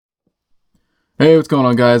Hey, what's going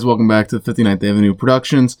on, guys? Welcome back to 59th Avenue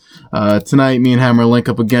Productions. Tonight, me and Hammer link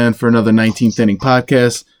up again for another 19th Inning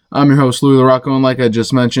podcast. I'm your host, Louis LaRocco, and like I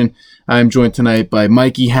just mentioned, I'm joined tonight by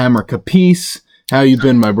Mikey Hammer Capice. How you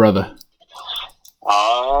been, my brother?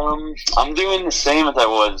 I'm doing the same as I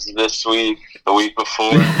was this week, the week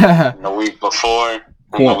before, and the week before, and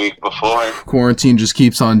the week before. Quarantine just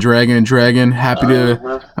keeps on dragging and dragging.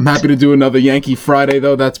 I'm happy to do another Yankee Friday,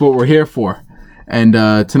 though. That's what we're here for. And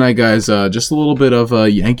tonight, guys, just a little bit of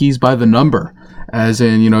Yankees by the number. As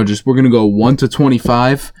in, we're going to go 1 to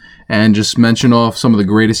 25 and just mention off some of the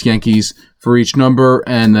greatest Yankees for each number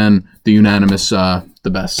and then the unanimous, the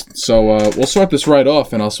best. So we'll start this right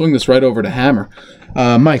off, and I'll swing this right over to Hammer.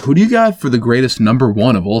 Mike, who do you got for the greatest number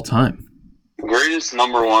one of all time? Greatest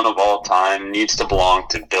number one of all time needs to belong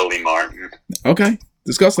to Billy Martin. Okay.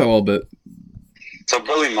 Discuss that a little bit. So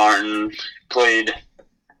Billy Martin played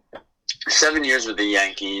 7 years with the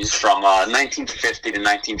Yankees from 1950 to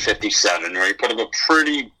 1957, where he put up a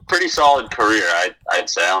pretty solid career, I'd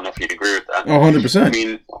say. I don't know if you'd agree with that. Oh, 100%. I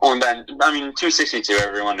mean, 262,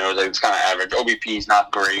 everyone knows it's kind of average. OBP is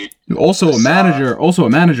not great. Also a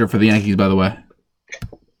manager for the Yankees, by the way.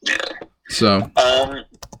 Yeah. So.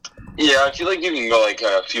 Yeah, I feel like you can go like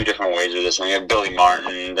a few different ways with this one. You have Billy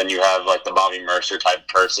Martin, then you have like the Bobby Mercer type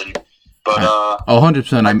person. But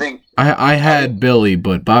 100%. I had Billy,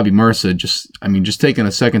 but Bobby Mercer just taking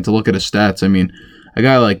a second to look at his stats. I mean, a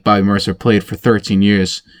guy like Bobby Mercer played for 13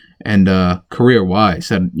 years and career-wise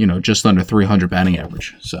had, just under 300 batting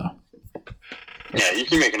average. So. Yeah, you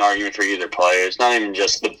can make an argument for either player. It's not even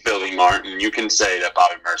just the Billy Martin. You can say that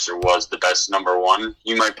Bobby Mercer was the best number one.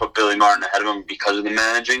 You might put Billy Martin ahead of him because of the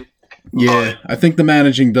managing. Yeah, I think the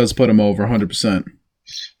managing does put him over 100%.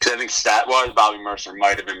 Because I think stat-wise, Bobby Mercer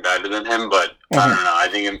might have been better than him, but I don't know. I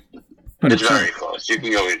think it's very close. You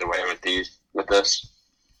can go either way with this.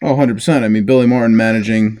 Oh, 100%. I mean, Billy Martin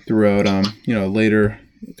managing throughout, later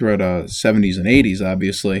throughout 70s and 80s,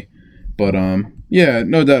 obviously. But, yeah,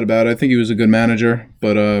 no doubt about it. I think he was a good manager.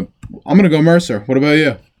 But I'm going to go Mercer. What about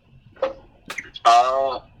you?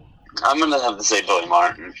 I'm going to have to say Billy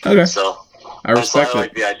Martin. Okay. So I respect it. I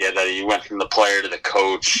like the idea that he went from the player to the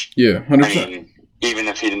coach. Yeah, 100%. I mean, even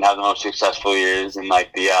if he didn't have the most successful years in,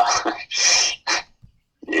 like, the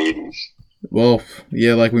 80s. Well,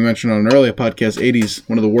 yeah, like we mentioned on an earlier podcast, 80s,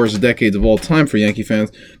 one of the worst decades of all time for Yankee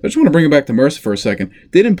fans. But I just want to bring it back to Mercer for a second.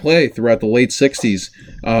 Didn't play throughout the late 60s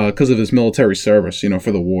because of his military service,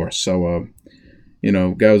 for the war. So,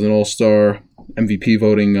 guy was an all-star, MVP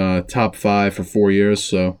voting top 5 for 4 years.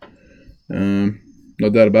 So, no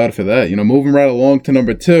doubt about it for that. Moving right along to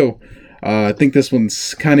number 2, I think this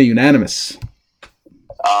one's kind of unanimous.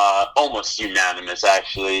 Almost unanimous,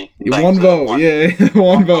 actually. One vote.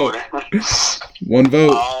 One vote. One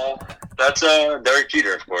vote. That's Derek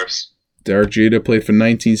Jeter, of course. Derek Jeter played for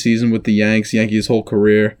 19 seasons with the Yanks his whole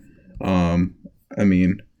career. Career-wise,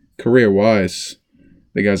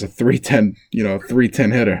 the guy's a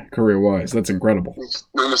 310 hitter, career-wise. That's incredible.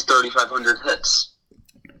 Almost 3,500 hits.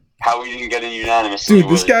 How he didn't get a unanimous? Dude,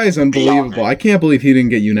 this guy is unbelievable. I can't believe he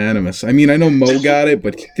didn't get unanimous. I mean, I know Mo got it,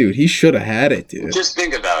 but dude, he should have had it, dude. Just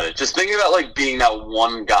think about it. Just think about like being that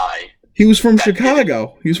one guy. He was from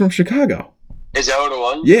Chicago. He was from Chicago. Is that what it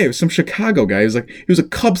was? Yeah, he was some Chicago guy. He was a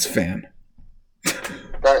Cubs fan.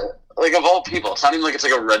 Like of all people, it's not even like it's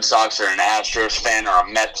like a Red Sox or an Astros fan or a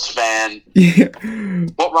Mets fan. Yeah.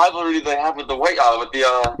 What rivalry do they have with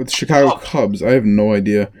with the Chicago Cubs? I have no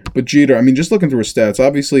idea. But Jeter, just looking through his stats,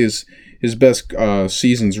 obviously his best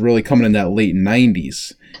season's really coming in that late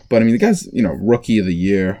 90s. But the guy's rookie of the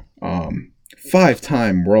year,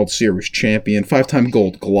 5-time World Series champion, 5-time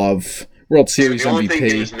Gold Glove, World Series MVP. The only thing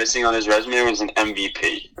he was missing on his resume was an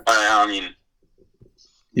MVP.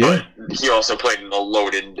 Yeah. But he also played in the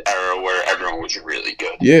loaded era where everyone was really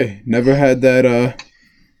good. Yeah, never had that.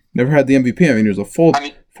 Never had the MVP. He was a full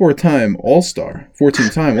 4-time All-Star,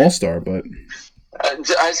 14-time All-Star, but. I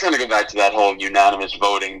just want to go back to that whole unanimous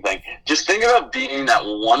voting thing. Just think about being that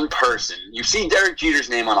one person. You see Derek Jeter's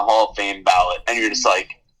name on a Hall of Fame ballot, and you're just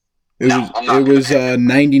like, It was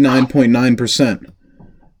 99.9%. It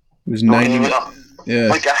was 90.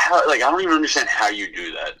 Yeah. I don't even understand how you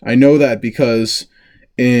do that. I know that because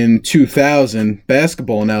in 2000,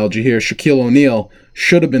 basketball analogy here, Shaquille O'Neal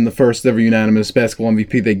should have been the first ever unanimous basketball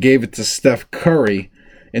MVP. They gave it to Steph Curry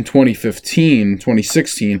in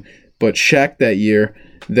 2016, but Shaq that year,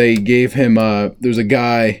 they gave him, there was a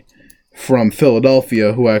guy from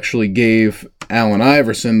Philadelphia who actually gave Allen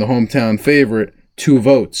Iverson, the hometown favorite, 2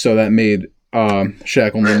 votes. So that made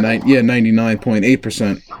Shaq only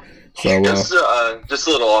 99.8%. So just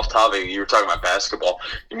a little off topic. You were talking about basketball.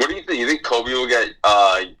 What do you think? You think Kobe will get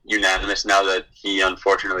unanimous now that he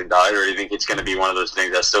unfortunately died, or do you think it's going to be one of those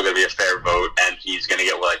things that's still going to be a fair vote and he's going to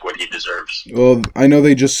get like what he deserves? Well, I know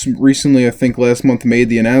they just recently, I think last month, made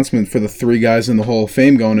the announcement for the 3 guys in the Hall of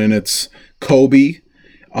Fame going in. It's Kobe,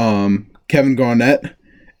 Kevin Garnett,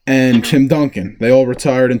 and Tim Duncan. They all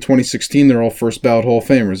retired in 2016. They're all first ballot Hall of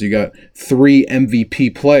Famers. You got 3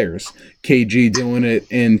 MVP players. KG doing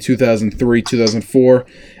it in 2003, 2004.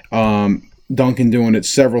 Duncan doing it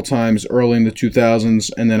several times early in the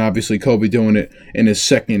 2000s, and then obviously Kobe doing it in his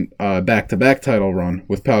second back-to-back title run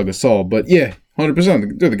with Pau Gasol. But yeah,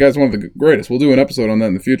 100%. Dude, the guy's one of the greatest. We'll do an episode on that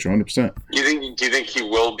in the future, 100%. Do you think he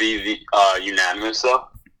will be the unanimous though?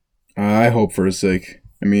 I hope for his sake.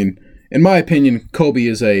 I mean, in my opinion, Kobe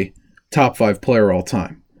is a top 5 player all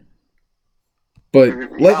time. But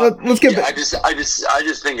let's get back. I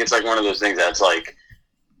just think it's like one of those things that's like,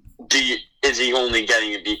 is he only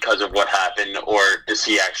getting it because of what happened, or does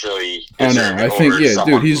he actually deserve it? I think,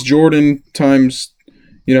 dude, he's Jordan times,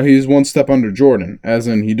 he's one step under Jordan, as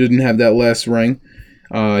in he didn't have that last ring.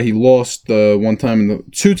 He lost one time,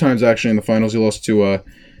 2 times actually in the finals. He lost to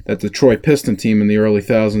that Detroit Piston team in the early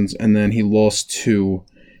 2000s, and then he lost to,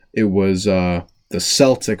 it was the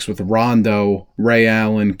Celtics with Rondo, Ray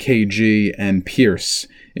Allen, KG, and Pierce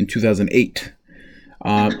in 2008.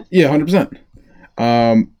 100%.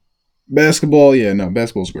 Basketball,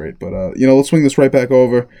 basketball's great. But, let's swing this right back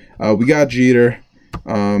over. We got Jeter.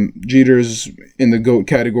 Jeter's in the GOAT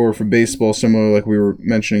category for baseball, similar like we were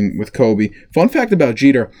mentioning with Kobe. Fun fact about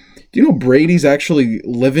Jeter, do you know Brady's actually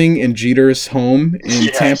living in Jeter's home in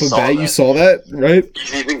Tampa Bay? You saw that, right?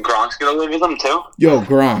 Do you think Gronk's going to live with him too? Yo,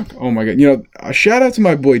 Gronk. Oh, my God. A shout out to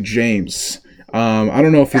my boy James. I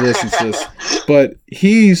don't know if he listens to this, but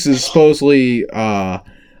he's supposedly a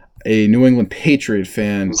New England Patriot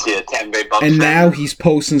fan. And now he's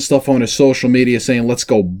posting stuff on his social media saying, "Let's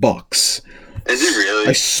go Bucks." Is he really?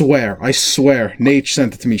 I swear. Nate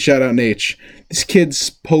sent it to me. Shout out Nate. This kid's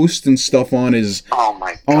posting stuff on his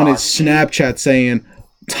Snapchat saying,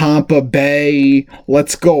 "Tampa Bay,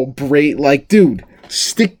 let's go Brady." Like, dude,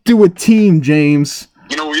 stick to a team, James.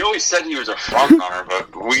 We always said he was a front runner,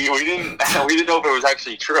 but we didn't know if it was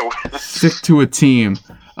actually true. Stick to a team.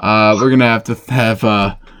 We're gonna have to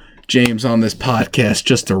have James on this podcast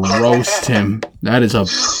just to roast him. That is a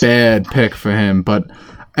bad pick for him. But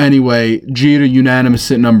anyway, Jeter unanimous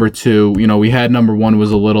at number 2. We had number 1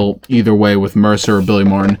 was a little either way with Mercer or Billy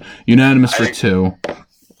Martin. Unanimous for 2.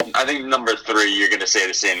 I think number 3, you're going to say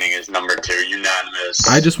the same thing as number 2. Unanimous.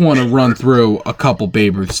 I just want to run through a couple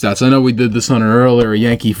Babe Ruth stats. I know we did this on an earlier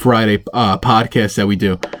Yankee Friday podcast that we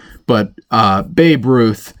do. But Babe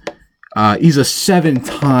Ruth, he's a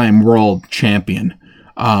 7-time world champion.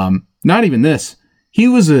 Not even this. He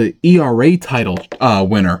was a ERA title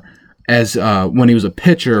winner as when he was a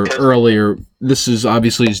pitcher earlier. This is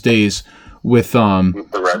obviously his days with the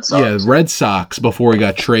Red Sox. Yeah, Red Sox before he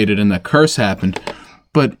got traded and that curse happened.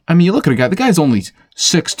 But I mean, you look at a guy. The guy's only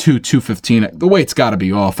 6'2", 215. The weight's got to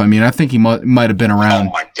be off. I mean, I think he might have been around.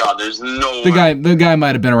 Oh my God, there's no. The guy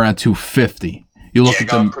might have been around 250. You look at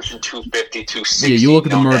them pushing 250, 260. Yeah, you look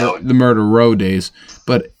at the Murder Row days.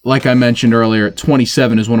 But like I mentioned earlier,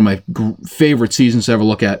 27 is one of my favorite seasons to ever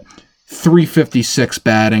look at. 356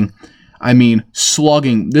 batting. I mean,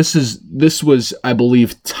 slugging. This was, I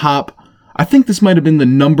believe, top. I think this might have been the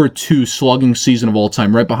number 2 slugging season of all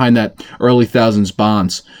time, right behind that early thousands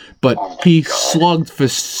Bonds. But he slugged for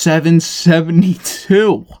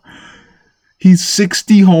 772. He's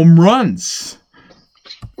 60 home runs.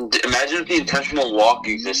 Imagine if the intentional walk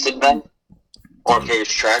existed then, or if it was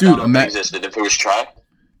track. Dude, if it existed. If it was track.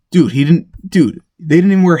 Dude, they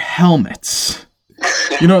didn't even wear helmets.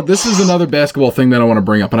 This is another basketball thing that I want to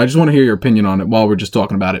bring up, and I just want to hear your opinion on it while we're just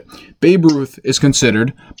talking about it. Babe Ruth is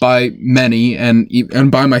considered by many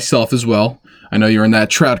and by myself as well. I know you're in that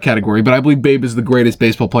Trout category, but I believe Babe is the greatest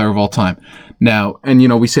baseball player of all time. Now, and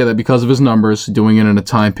we say that because of his numbers, doing it in a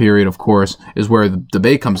time period, of course, is where the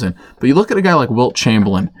debate comes in. But you look at a guy like Wilt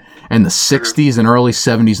Chamberlain in the 60s and early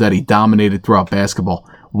 70s that he dominated throughout basketball.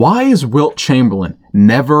 Why is Wilt Chamberlain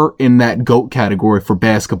never in that GOAT category for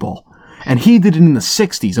basketball? And he did it in the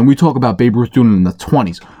 60s, and we talk about Babe Ruth doing it in the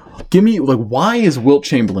 20s. Give me, why is Wilt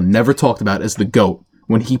Chamberlain never talked about as the GOAT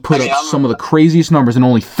when he put up some of the craziest numbers in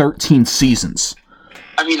only 13 seasons?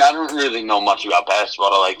 I mean, I don't really know much about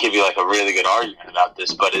basketball to give you a really good argument about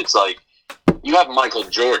this, but it's you have Michael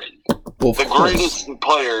Jordan, the greatest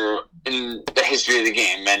player in the history of the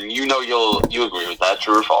game, and you agree with that,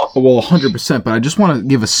 true or false? Well, 100%, but I just want to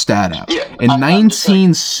give a stat out. Yeah, in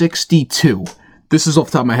 1962, this is off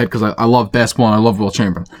the top of my head because I love basketball and I love Wilt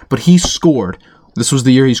Chamberlain, but he scored, this was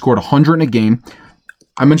the year he scored 100 in a game,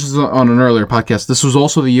 I mentioned this on an earlier podcast. This was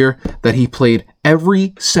also the year that he played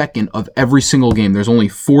every second of every single game. There's only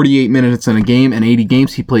 48 minutes in a game and 80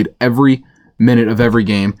 games. He played every minute of every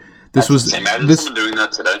game. Imagine someone doing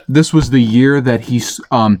that today. This was the year that he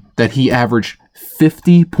averaged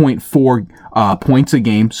 50.4 points a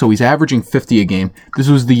game. So he's averaging 50 a game. This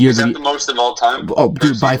was the year Is that the most of all time? Oh,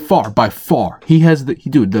 dude, by far. He has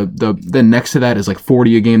the next to that is like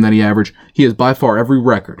 40 a game that he averaged. He has by far every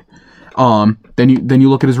record. Then you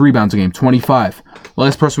look at his rebounds a game, 25. The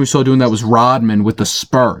last person we saw doing that was Rodman with the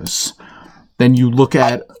Spurs. Then you look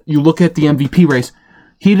at the MVP race.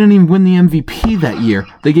 He didn't even win the MVP that year.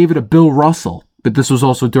 They gave it to Bill Russell, but this was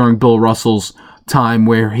also during Bill Russell's time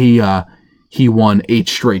where he won 8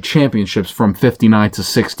 straight championships from 59 to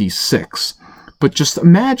 66. But just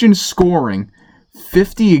imagine scoring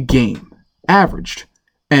 50 a game, averaged,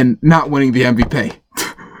 and not winning the MVP.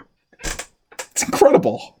 It's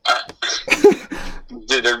incredible.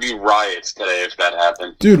 Dude, there'd be riots today if that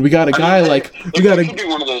happened. Dude, we got a guy like you got It could be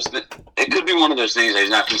one of those. It could be one of those things that he's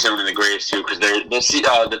not considered the greatest too, because there were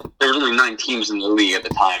only 9 teams in the league at the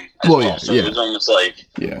time. So it was almost like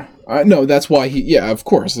no, that's why he. Yeah, of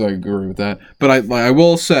course, I agree with that. But I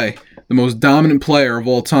will say the most dominant player of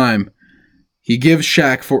all time. He gives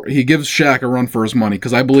Shaq a run for his money,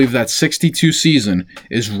 because I believe that 62 season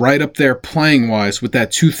is right up there playing wise with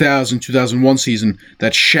that 2000-2001 season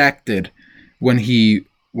that Shaq did when he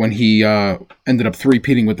ended up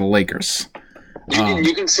three-peating with the Lakers.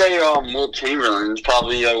 You can say Wilt Chamberlain's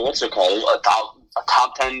probably what's it called, a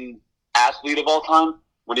top 10 athlete of all time.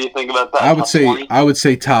 What do you think about that? I would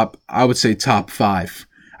say top 5.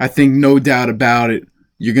 I think no doubt about it.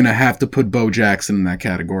 You're gonna have to put Bo Jackson in that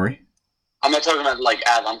category. I'm not talking about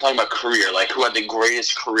I'm talking about career, like who had the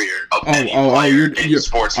greatest career of any player in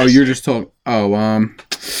sports history. You're just talking. I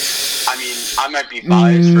mean, I might be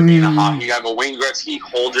biased for being a hockey guy, but Wayne Gretzky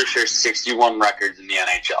holds or shares 61 records in the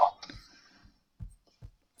NHL.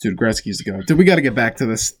 Dude, Gretzky's the go. Dude, we got to get back to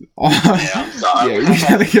this. I'm sorry. We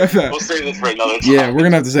got to get back. We'll save this for another time. Yeah, we're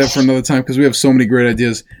going to have to save it for another time because we have so many great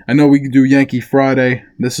ideas. I know we can do Yankee Friday.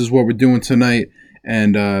 This is what we're doing tonight.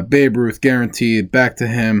 And Babe Ruth, guaranteed. Back to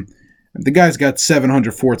him. The guy's got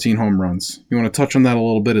 714 home runs. You want to touch on that a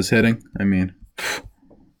little bit, his hitting? I mean,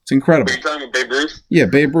 it's incredible. Are you talking about Babe Ruth? Yeah,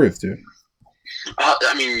 Babe Ruth, dude.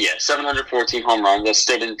 714 home runs. That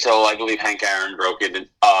stood until, I believe, Hank Aaron broke it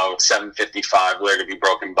 755, later to be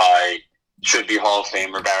broken by should-be Hall of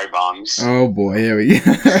Famer Barry Bonds. Oh, boy. Here we go.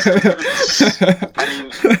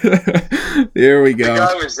 Here we go. The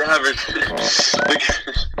guy was average.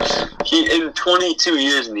 In 22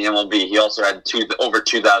 years in the MLB, he also had over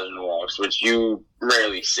 2,000 walks, which you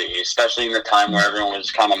rarely see, especially in the time where everyone was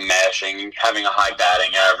kind of mashing, having a high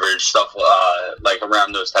batting average, stuff like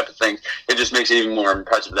around those type of things. It just makes it even more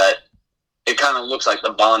impressive that it kind of looks like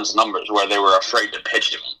the Bonds numbers where they were afraid to pitch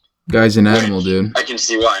to him. Guy's an animal, dude. I can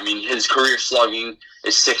see why. I mean, his career slugging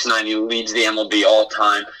is .690, leads the MLB all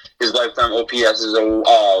time. His lifetime OPS is a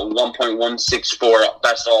 1.164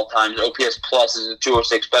 best all time. His OPS plus is a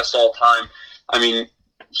 206 best all time. I mean,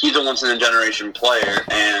 he's a once in a generation player,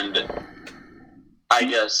 and I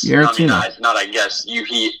guess he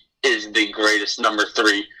is the greatest number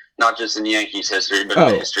 3, not just in Yankees history, but in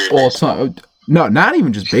the history of baseball. No, not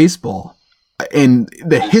even just baseball. In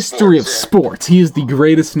the history of sports, he is the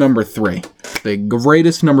greatest number 3. The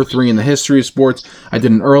greatest number 3 in the history of sports. I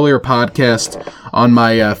did an earlier podcast on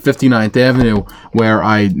my 59th Avenue where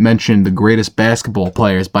I mentioned the greatest basketball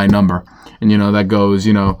players by number. And, that goes,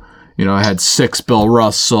 I had 6 Bill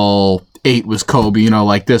Russell, 8 was Kobe,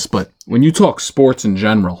 like this. But when you talk sports in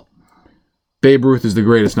general, Babe Ruth is the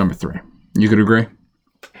greatest number 3. You could agree?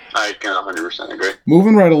 I can 100% agree.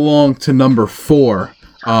 Moving right along to number 4.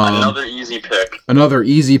 Another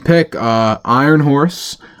easy pick. Iron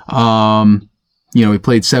Horse. He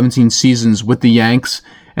played 17 seasons with the Yanks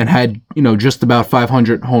and had, just about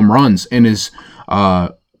 500 home runs in his,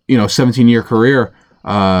 17-year career.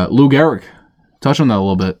 Lou Gehrig. Touch on that a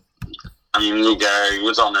little bit. I mean, Lou Gehrig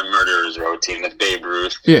was on that Murderers Row team with Babe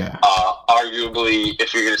Ruth. Yeah. Arguably,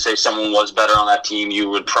 if you're going to say someone was better on that team, you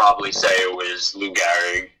would probably say it was Lou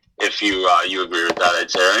Gehrig. If you agree with that,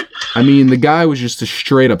 I'd say, right? I mean, the guy was just a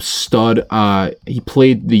straight-up stud. He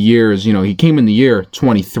played the years, he came in the year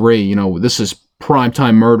 23. This is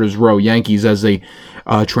primetime Murderers Row Yankees as they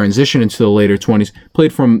transition into the later 20s.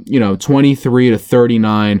 Played from, 23 to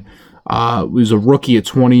 39. Was a rookie at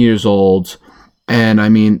 20 years old. And, I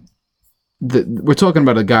mean, we're talking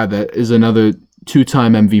about a guy that is another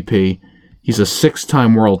 2-time MVP. He's a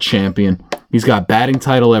 6-time world champion. He's got batting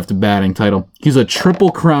title after batting title. He's a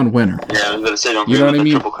Triple Crown winner. Yeah, I was going to say, you know what I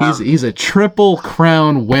mean? He's a Triple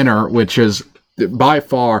Crown winner, which is by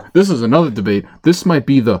far, this is another debate. This might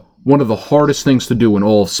be one of the hardest things to do in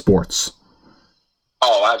all of sports.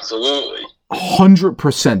 Oh, absolutely.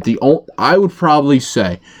 100%. I would probably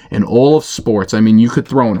say in all of sports, I mean, you could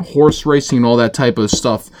throw in horse racing and all that type of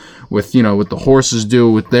stuff with, what the horses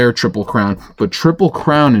do with their Triple Crown. But Triple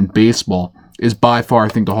Crown in baseball is by far, I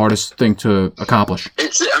think, the hardest thing to accomplish.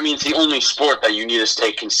 It's the only sport that you need to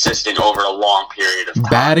stay consistent over a long period of time.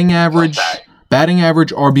 Batting average,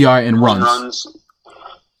 RBI, and runs.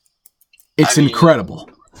 It's incredible.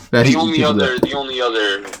 The only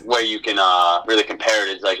other way you can really compare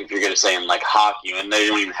it is like if you're going to say in like hockey, and they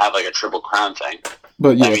don't even have like a Triple Crown thing.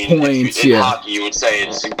 But points. In hockey, you would say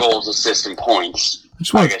it's goals, assists, and points.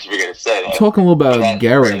 I guess if you're going to say that. Talking a little about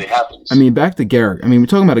Gehrig. Really back to Gehrig. We're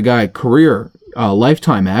talking about a guy career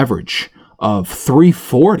lifetime average of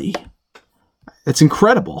 340. That's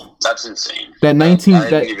incredible. That's insane. That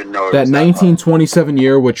 1927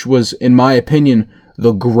 year, which was, in my opinion,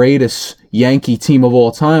 the greatest Yankee team of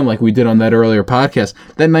all time, like we did on that earlier podcast.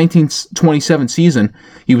 That 1927 season,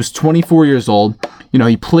 he was 24 years old.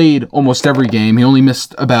 He played almost every game. He only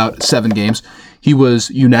missed about 7 games. He was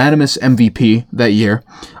unanimous MVP that year.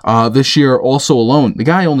 This year, also alone, the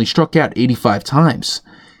guy only struck out 85 times,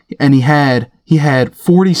 and he had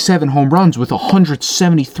 47 home runs with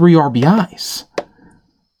 173 RBIs.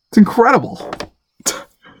 It's incredible.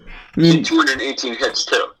 218 hits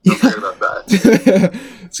too. Don't forget about that.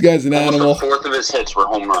 This guy's an animal. Almost a fourth of his hits were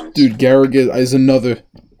home runs. Dude, Gehrig is another,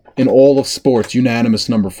 in all of sports, unanimous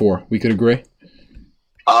number 4. We could agree?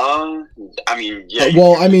 Yeah.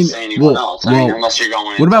 Unless you're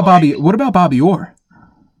going. What about Bobby Orr?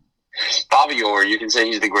 Bobby Orr, you can say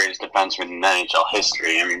he's the greatest defenseman in NHL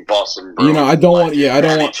history. Boston Bruins. I don't want to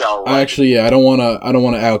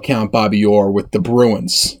outcount Bobby Orr with the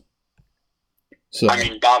Bruins. So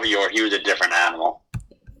Bobby Orr, he was a different animal.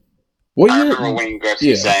 I remember Wayne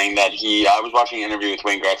Gretzky saying that I was watching an interview with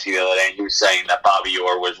Wayne Gretzky the other day, and he was saying that Bobby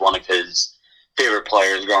Orr was one of his favorite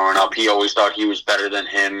players growing up. He always thought he was better than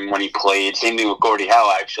him when he played. Same thing with Gordie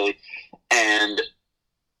Howe, actually. And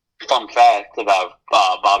fun fact about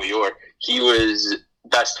Bobby Orr, he was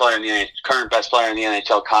current best player in the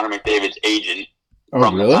NHL, Connor McDavid's agent. Oh,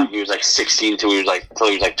 really? The time he was like 16 till he was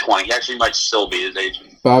 20. He actually might still be his agent.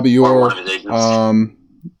 Bobby Orr. One of his agents.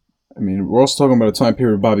 We're also talking about a time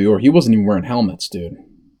period of Bobby Orr. He wasn't even wearing helmets, dude.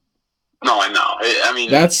 No, I know.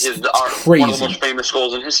 That's crazy. One of the most famous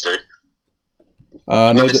goals in history.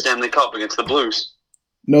 The Stanley Cup against the Blues.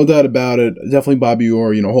 No doubt about it. Definitely Bobby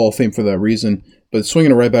Orr, Hall of Fame for that reason. But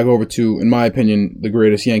swinging it right back over to, in my opinion, the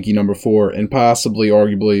greatest Yankee number 4, and possibly,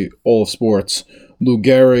 arguably, all of sports, Lou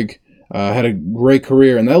Gehrig, had a great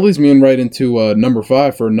career. And that leads me right into number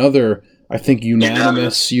 5 for another, I think,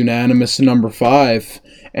 unanimous number 5.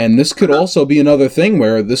 And this could also be another thing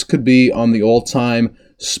where this could be on the all-time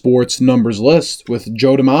sports numbers list with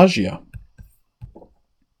Joe DiMaggio.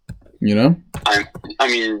 Joe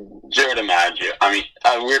DiMaggio. We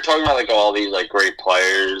were talking about all these great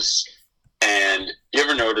players, and you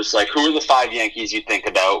ever notice who are the 5 Yankees you think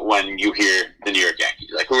about when you hear the New York Yankees?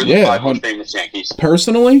 Who are the 5 most famous Yankees?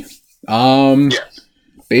 Personally, yes.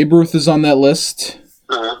 Babe Ruth is on that list.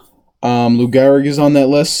 Uh-huh. Lou Gehrig is on that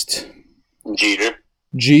list.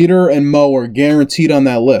 Jeter and Mo are guaranteed on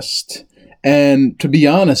that list. And to be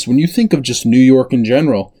honest, when you think of just New York in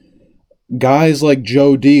general, guys like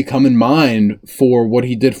Joe D come in mind for what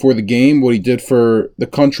he did for the game, what he did for the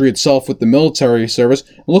country itself with the military service.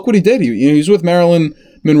 And look what he did. He was with Marilyn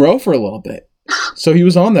Monroe for a little bit. So he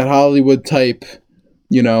was on that Hollywood type,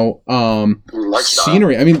 scenery.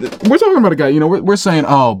 We're talking about a guy, we're saying,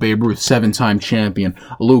 Babe Ruth, 7-time champion.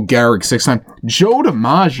 Lou Gehrig, 6-time. Joe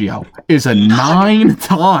DiMaggio is a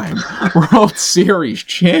 9-time World Series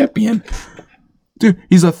champion. Dude,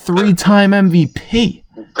 he's a 3-time MVP.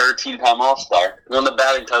 13-time All-Star. Won the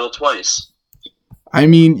batting title twice.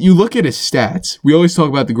 You look at his stats. We always talk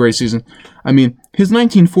about the great season. His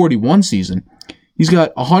 1941 season, he's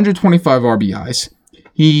got 125 RBIs.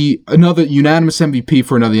 Another unanimous MVP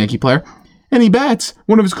for another Yankee player. And he bats,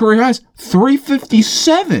 one of his career highs,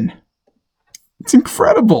 357. It's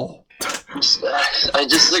incredible. I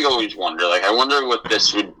just always wonder, I wonder what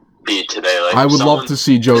this would be today. I would love to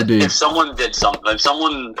see Joe D. If someone did something, if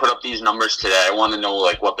someone put up these numbers today, I want to know,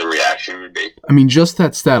 what the reaction would be. Just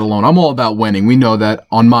that stat alone. I'm all about winning. We know that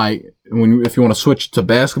if you want to switch to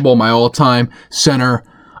basketball, my all-time center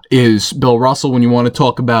is Bill Russell. When you want to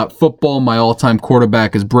talk about football, my all-time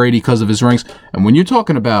quarterback is Brady because of his rings. And when you're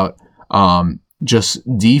talking about just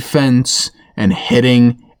defense and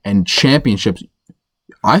hitting and championships,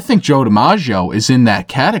 I think Joe DiMaggio is in that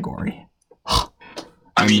category.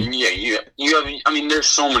 I mean, yeah, you have. I mean, there's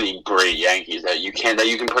so many great Yankees that you can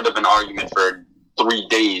put up an argument for 3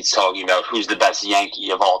 days talking about who's the best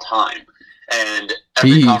Yankee of all time, and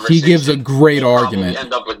he gives a great argument.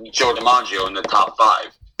 End up with Joe DiMaggio in the top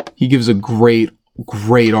 5. He gives a great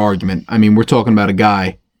argument. I mean, we're talking about a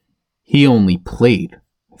guy. He only played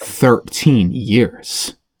 13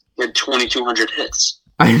 years. He had 2,200 hits.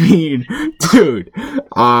 I mean, dude,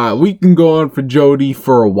 we can go on for Jody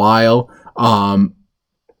for a while. I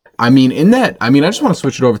just want to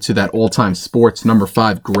switch it over to that all-time sports number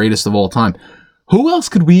 5 greatest of all time. Who else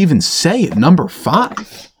could we even say at number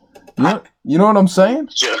 5? You know what I'm saying?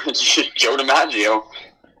 Joe DiMaggio.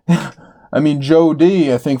 I mean, Joe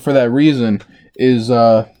D, I think for that reason, is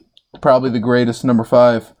probably the greatest number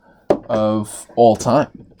 5 of all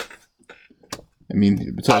time. I mean,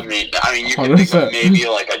 you can think of maybe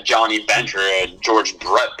like a Johnny Bench or a George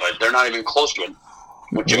Brett, but they're not even close to it.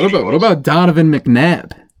 What about Donovan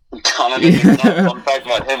McNabb? Donovan McNabb. Fun fact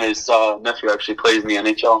about him is nephew actually plays in the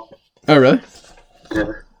NHL. Oh, really? Yeah.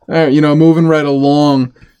 All right, moving right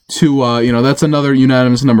along to, that's another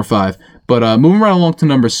unanimous number 5. But moving right along to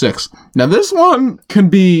number 6. Now, this one can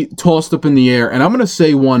be tossed up in the air, and I'm going to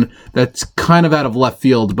say one that's kind of out of left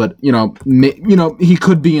field, but, he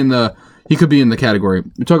could be in the category.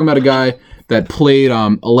 We're talking about a guy that played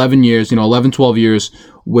 11 years, 11, 12 years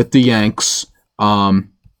with the Yanks.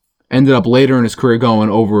 Ended up later in his career going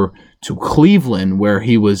over to Cleveland, where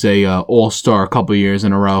he was a all-star a couple years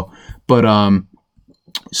in a row. But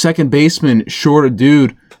second baseman, shorter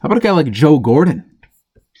dude. How about a guy like Joe Gordon?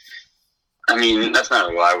 I mean, that's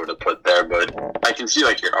not what I would have put there, but I can see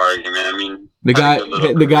like your argument. I mean, the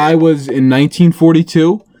guy was in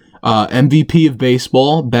 1942, MVP of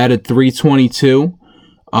baseball, batted .322.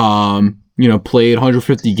 Played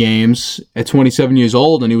 150 games at 27 years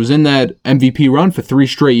old, and he was in that MVP run for 3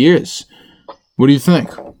 straight years. What do you think?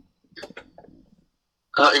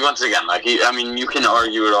 Once again, you can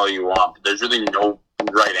argue it all you want, but there's really no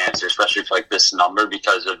right answer, especially for like this number,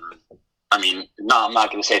 because of, I'm not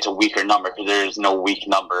going to say it's a weaker number, because there is no weak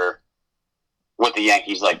number with the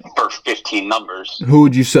Yankees, like first 15 numbers. Who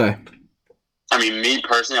would you say? Me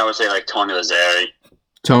personally, I would say like Tony Lazzeri.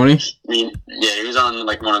 Tony? He was on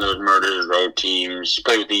like one of those Murderers Row teams. He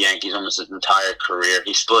played with the Yankees almost his entire career.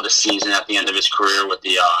 He split a season at the end of his career with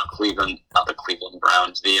the not the Cleveland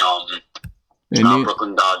Browns, the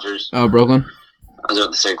Brooklyn Dodgers. Oh, Brooklyn. I was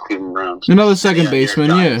about to say Cleveland Browns. Another second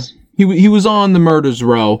baseman, yeah. He was on the Murderers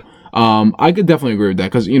Row. I could definitely agree with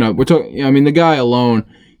that, because we're talking. The guy alone,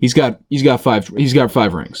 he's got 5 rings. He's got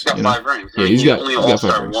 5 rings. Yeah, he's got only 5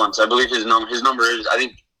 rings. Once. I believe his number is. I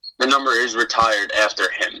think the number is retired after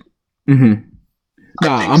him. Mm-hmm.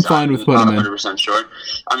 I'm fine with putting him in. 100% sure.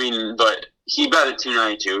 But he batted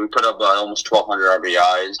 .292. He put up almost 1,200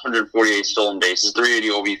 RBIs, 148 stolen bases, 380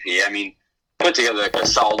 OBP. Put together like a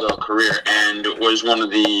solid little career, and was one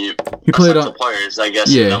of the essential players, I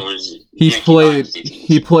guess. Yeah, that was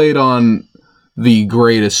he played on the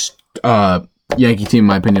greatest Yankee team, in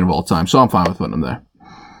my opinion, of all time. So I'm fine with putting him there.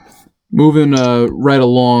 Moving right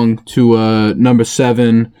along to number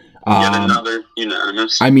 7. Another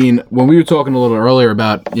unanimous. When we were talking a little earlier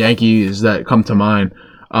about Yankees that come to mind,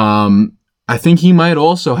 I think he might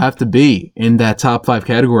also have to be in that top 5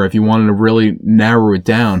 category if you wanted to really narrow it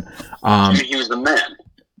down. He was the man.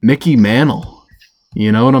 Mickey Mantle.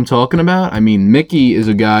 You know what I'm talking about? Mickey is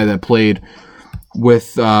a guy that played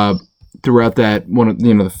with throughout that one of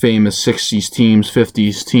the famous 60s teams,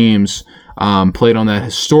 50s teams. Played on that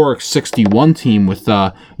historic 61 team with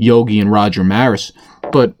Yogi and Roger Maris.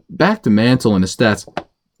 But back to Mantle and his stats.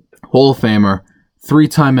 Hall of Famer,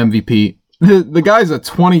 3-time MVP. The guy's a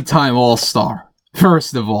 20-time All-Star,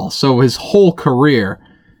 first of all. So his whole career,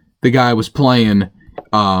 the guy was playing,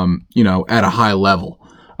 at a high level.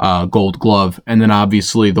 Gold Glove. And then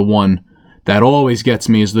obviously the one that always gets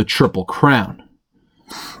me is the Triple Crown.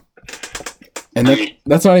 And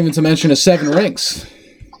that's not even to mention his 7 rings.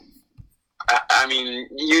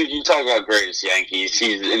 You talk about greatest Yankees.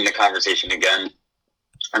 He's in the conversation again.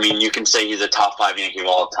 You can say he's a top 5 Yankee of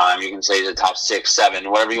all time. You can say he's a top 6, 7,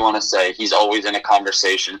 whatever you want to say. He's always in a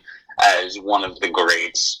conversation as one of the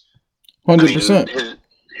greats. 100%.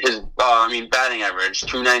 His batting average,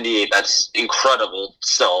 298. That's incredible.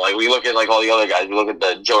 Still, we look at all the other guys. We look at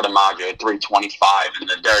the Joe DiMaggio at 325 and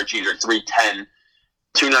the Derek Jeter at 310.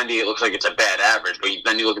 298 looks like it's a bad average, but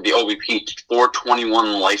then you look at the OBP,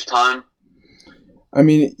 421 lifetime.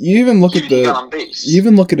 You even look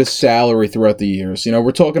at his salary throughout the years.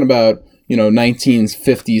 We're talking about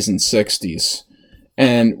 1950s and 60s,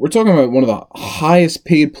 and we're talking about one of the highest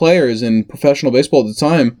paid players in professional baseball at the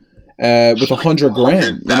time with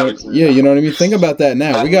 $100,000. Yeah, you know what I mean. Think about that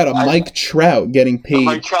now. We got a Mike Trout getting paid.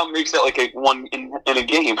 Mike Trout makes that like one in a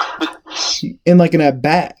game, in like an at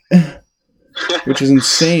bat, which is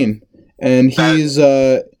insane. And he's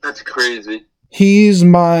that's crazy. He's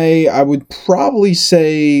I would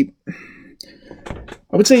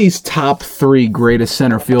say he's top 3 greatest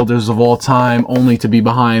center fielders of all time, only to be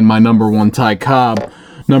behind my number 1 Ty Cobb,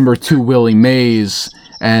 number 2 Willie Mays,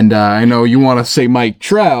 and I know you want to say Mike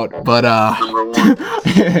Trout, but number 1.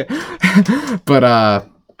 but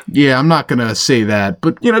yeah, I'm not gonna say that.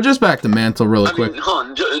 But just back to Mantle really quick.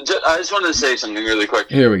 I just wanted to say something really quick.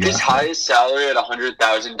 Here we go. His highest salary at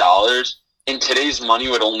 $100,000 in today's money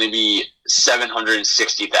would only be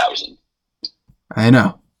 $760,000. I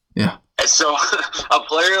know. Yeah. So a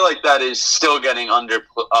player like that is still getting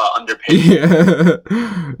underpaid. Yeah.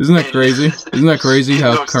 Isn't that crazy? Isn't that crazy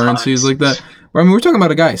how currency is like that? I mean, we're talking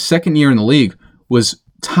about a guy, second year in the league, was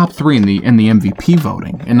top 3 in the MVP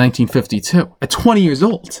voting in 1952 at 20 years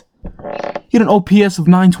old. He had an OPS of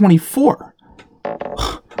 924.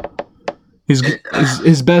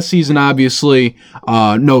 His best season, obviously,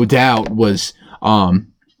 no doubt, was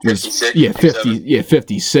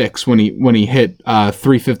 56 when he hit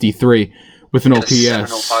 353 with an OPS.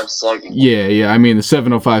 705 slugging. Yeah. I mean, the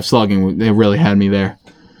 705 slugging, they really had me there.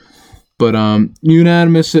 But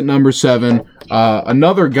unanimous at number 7.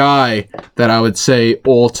 Another guy that I would say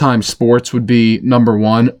all-time sports would be number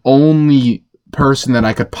 1. Only person that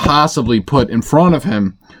I could possibly put in front of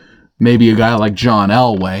him, maybe a guy like John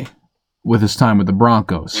Elway with his time with the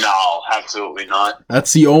Broncos. No, absolutely not.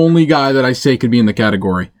 That's the only guy that I say could be in the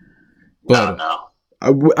category. But no.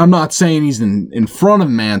 I'm not saying he's in front of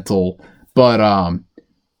Mantle, but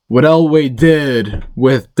what Elway did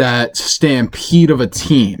with that stampede of a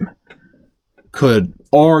team could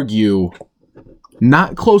argue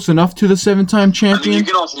not close enough to the 7-time champion. I mean,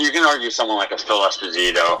 you can argue someone like a Phil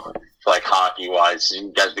Esposito, like hockey-wise.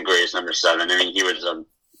 He got the greatest number 7. I mean, he was a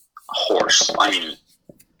horse. I mean,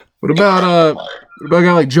 what about a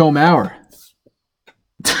guy like Joe Mauer?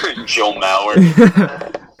 Joe Mauer,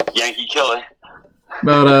 Yankee killer.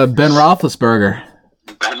 About Ben Roethlisberger.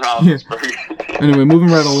 Ben Roethlisberger. Anyway, moving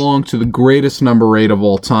right along to the greatest number 8 of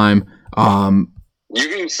all time. You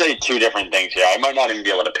can say 2 different things here. I might not even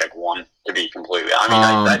be able to pick one, to be completely. I mean,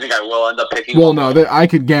 I think I will end up picking. Well, no, I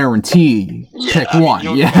could guarantee pick one.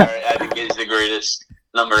 I think he's the greatest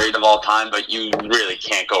number 8 of all time, but you really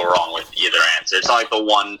can't go wrong with either answer. It's not like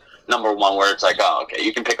the number one where it's like, oh, okay,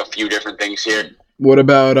 you can pick a few different things here. What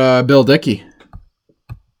about Bill Dickey?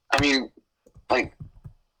 He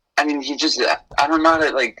just, I don't know,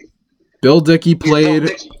 Bill Dickey played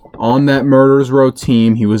on that Murderers Row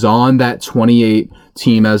team. He was on that 28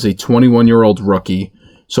 team as a 21-year-old rookie,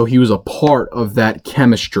 so he was a part of that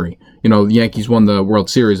chemistry. The Yankees won the World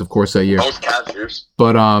Series, of course, that year. Both catchers.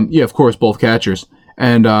 But, yeah, of course, both catchers.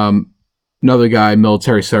 And another guy,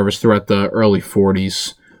 military service throughout the early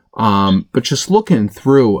 40s. But just looking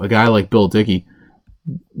through a guy like Bill Dickey,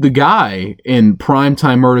 the guy in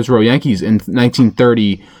primetime Murderers Row Yankees in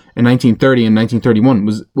 1930 and 1931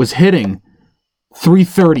 was hitting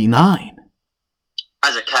 .339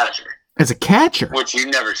 as a catcher. As a catcher, which you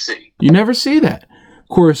never see. You never see that. Of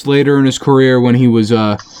course, later in his career, when he was he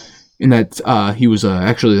was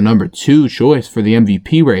actually the number 2 choice for the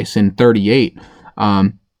MVP race in '38.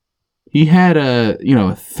 He had a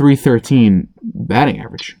 .313 batting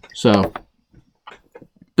average. So.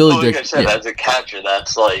 Like I said, as a catcher,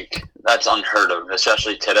 that's unheard of,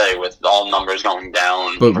 especially today with all numbers going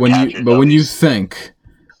down. But when you think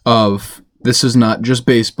of, this is not just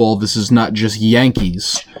baseball, this is not just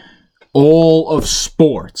Yankees, all of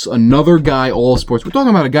sports, another guy, all of sports. We're talking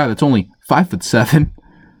about a guy that's only 5'7".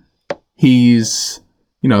 He was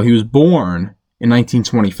born in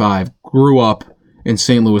 1925, grew up in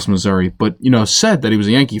St. Louis, Missouri, but said that he was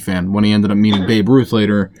a Yankee fan when he ended up meeting Babe Ruth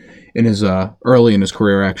later in his early in his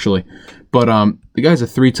career, actually. But the guy's a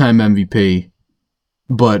 3-time MVP,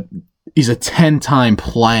 but he's a 10-time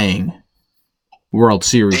playing World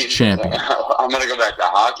Series champion. I'm going to go back to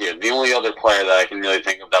hockey. The only other player that I can really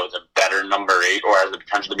think of that was a better number 8 or has the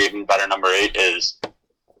potential to be even better number 8 is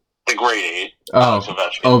the great 8,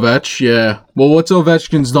 Ovechkin. Ovech, yeah. Well, what's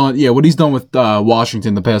Ovechkin's done? Yeah, what he's done with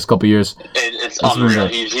Washington the past couple years. It's unreal.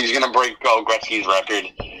 He's going to break Gretzky's record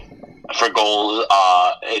for goals.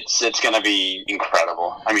 It's going to be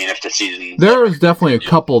incredible. I mean, if the season... There is definitely a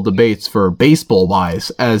couple of debates for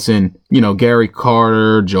baseball-wise, as in, Gary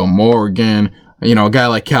Carter, Joe Morgan, a guy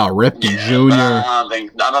like Cal Ripken Jr. I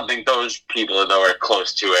don't think those people are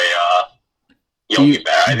close to a Yogi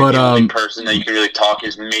Bear. I think the only person that you can really talk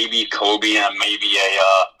is maybe Kobe and maybe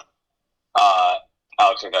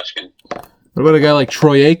Alex Ovechkin. What about a guy like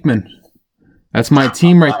Troy Aikman? That's my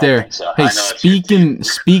team right there. So. Hey,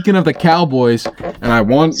 speaking of the Cowboys, and I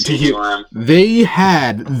want to hear, they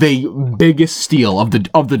had the biggest steal of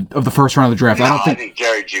the first round of the draft. No, I think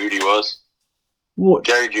Jerry Jeudy was. What?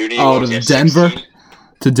 Jerry Jeudy. Oh, to Denver. 16.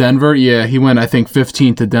 To Denver, yeah, he went I think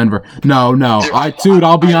 15 to Denver. No,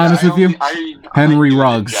 I'll be honest with you. Henry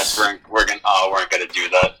Ruggs. Jets weren't gonna do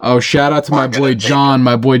that. Oh, shout out to my boy John.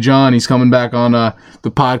 My boy John, he's coming back on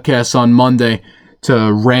the podcast on Monday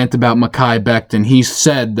to rant about Mekhi Becton. He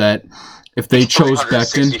said that if they chose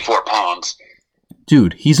Becton, 64 pounds.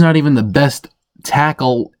 Dude, he's not even the best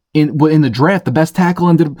tackle in the draft. The best tackle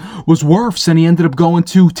was Wirfs, and he ended up going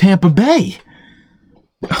to Tampa Bay.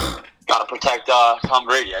 Gotta protect Tom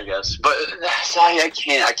Brady, I guess. But I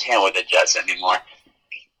can't with the Jets anymore.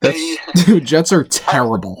 Dude, Jets are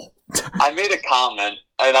terrible. I made a comment,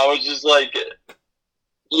 and I was just like,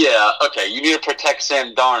 yeah, okay, you need to protect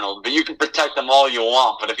Sam Darnold, but you can protect him all you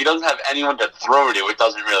want. But if he doesn't have anyone to throw to, it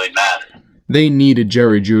doesn't really matter. They needed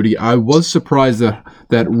Jerry Jeudy. I was surprised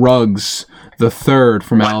that Ruggs, the third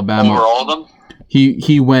from Alabama, over all of them?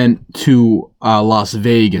 He went to Las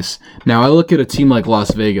Vegas. Now, I look at a team like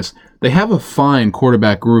Las Vegas. They have a fine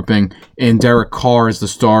quarterback grouping, and Derek Carr is the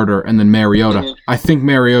starter, and then Mariota. Mm-hmm. I think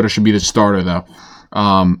Mariota should be the starter, though.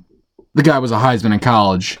 The guy was a Heisman in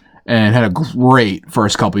college and had a great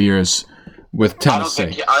first couple years with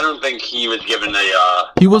Tennessee. I don't think he was given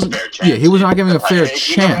a fair chance. Yeah, he was not given a fair chance.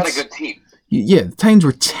 He never had a good team. Yeah, the Titans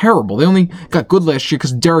were terrible. They only got good last year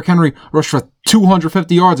because Derrick Henry rushed for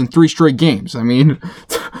 250 yards in 3 straight games. I mean,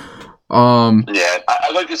 yeah,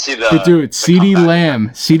 I'd like to see the dude.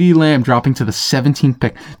 CeeDee Lamb dropping to the 17th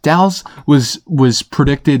pick. Dallas was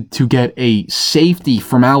predicted to get a safety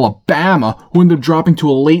from Alabama who ended up dropping to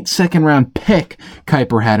a late second round pick.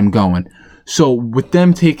 Kuiper had him going. So with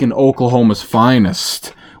them taking Oklahoma's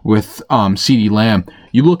finest with CeeDee Lamb,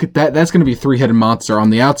 you look at that. That's going to be a 3-headed monster on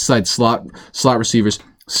the outside slot receivers.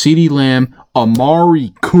 CeeDee Lamb,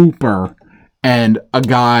 Amari Cooper, and a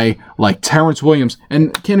guy like Terrence Williams.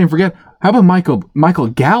 And can't even forget, how about Michael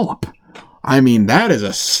Gallup? I mean, that is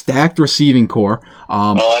a stacked receiving core.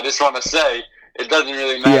 Well, I just want to say, it doesn't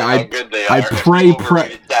really matter how good they are. I pray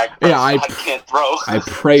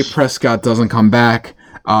Prescott doesn't come back.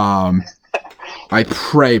 I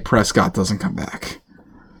pray Prescott doesn't come back.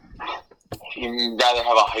 You'd rather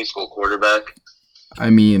have a high school quarterback?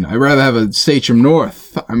 I mean, I'd rather have a Sachem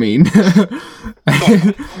North. I mean,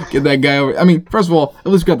 get that guy over. I mean, first of all,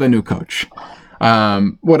 at least we got that new coach.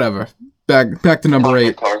 Whatever. Back to number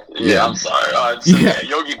 8. Yeah, I'm sorry.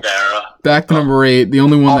 Yogi Berra. Back to number 8. The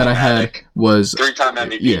only one that I had was 3-time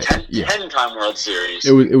MVP, 10-time World Series.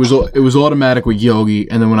 It was automatic with Yogi,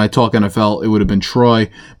 and then when I talk NFL, it would have been Troy.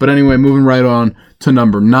 But anyway, moving right on to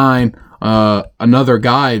number 9. Another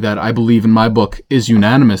guy that I believe in my book is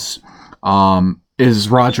unanimous is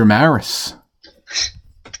Roger Maris.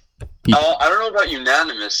 I don't know about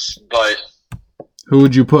unanimous, but who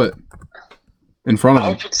would you put in front of him?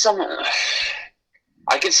 I would put someone.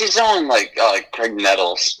 I could see someone like Craig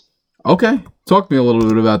Nettles. Okay, talk to me a little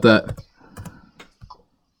bit about that.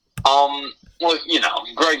 Well,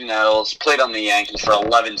 Greg Nettles played on the Yankees for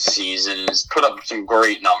 11 seasons, put up some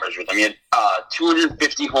great numbers with them. He had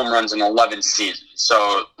 250 home runs in 11 seasons.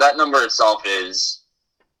 So that number itself is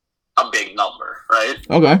a big number, right?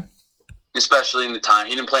 Okay. Especially in the time.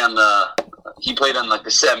 He played on like the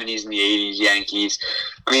 70s and the 80s Yankees.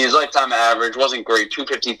 I mean, his lifetime average wasn't great,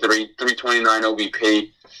 253, 329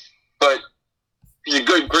 OBP. But he's a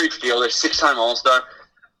great fielder, 6-time All-Star.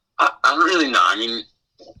 I don't really know. I mean,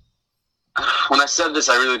 when I said this,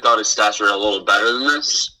 I really thought his stats were a little better than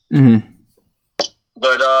this. Mm-hmm.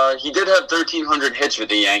 But he did have 1,300 hits with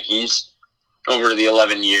the Yankees over the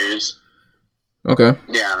 11 years. Okay.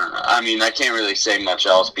 Yeah, I mean, I can't really say much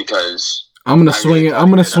else because I'm gonna swing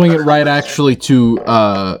it right actually to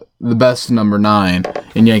the best number 9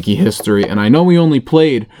 in Yankee history, and I know he only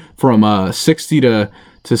played from 60 to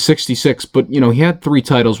 66, but he had 3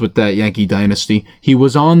 titles with that Yankee dynasty. He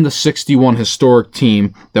was on the 61 historic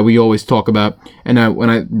team that we always talk about, and when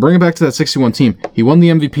I bring it back to that 61 team, he won the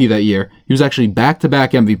MVP that year. He was actually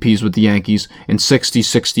back-to-back MVPs with the Yankees in 60,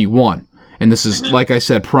 61. And this is, like I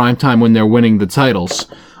said, prime time when they're winning the titles.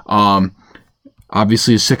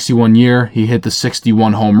 Obviously, a 61 year, he hit the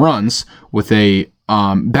 61 home runs with a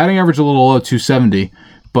batting average a little low, 270,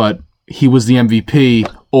 but he was the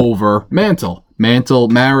MVP over Mantle.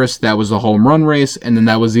 Maris, that was the home run race, and then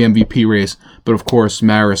that was the MVP race. But, of course,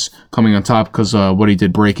 Maris coming on top because what he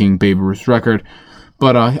did breaking Babe Ruth's record.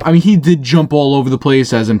 But, I mean, he did jump all over the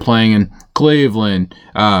place, as in playing in Cleveland,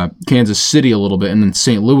 Kansas City a little bit, and then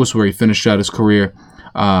St. Louis, where he finished out his career.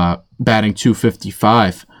 batting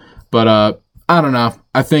 .255. But I don't know.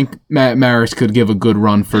 I think Matt Maris could give a good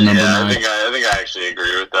run for number 9. I think I actually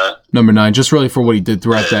agree with that. Number 9, just really for what he did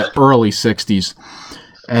throughout that early 60s.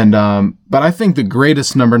 And but I think the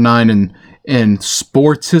greatest number 9 in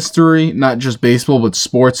sports history, not just baseball, but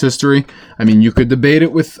sports history. I mean, you could debate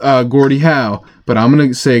it with Gordie Howe, but I'm going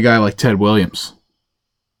to say a guy like Ted Williams.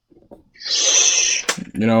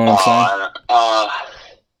 You know what I'm saying?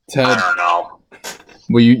 Ted. I don't know.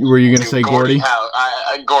 Were you going to say Gordie?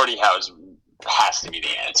 Gordie Howe has to be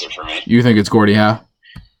the answer for me. You think it's Gordie Howe?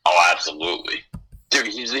 Oh, absolutely. Dude,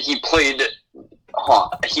 he played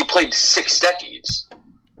 6 decades.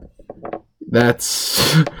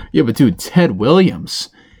 That's... Yeah, but dude, Ted Williams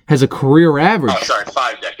has a career average... Oh, sorry,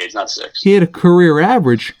 5 decades, not 6. He had a career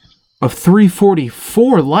average of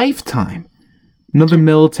 .344 lifetime. Another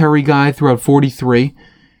military guy throughout 43.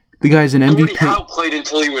 The guy's an MVP. Gordie Howe played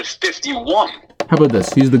until he was 51. How about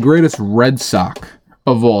this? He's the greatest Red Sox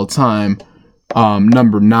of all time.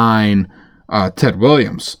 Number 9, Ted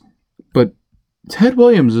Williams. But Ted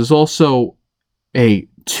Williams is also a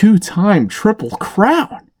 2-time Triple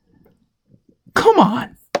Crown. Come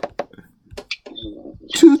on.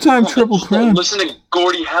 2-time Triple Crown. Listen to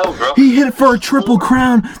Gordie Howe, bro. He hit it for a Triple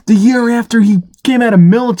Crown the year after he came out of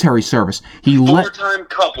military service. He 4-time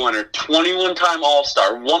Cup winner, 21-time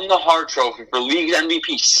All-Star, won the Hart Trophy for league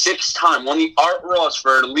MVP 6 times, won the Art Ross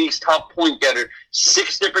for the league's top point getter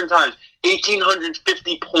 6 different times,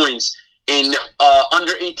 1,850 points in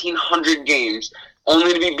under 1,800 games,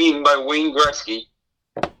 only to be beaten by Wayne Gretzky.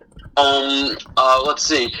 Let's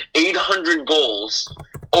see, 800 goals,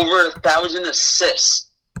 over 1,000 assists.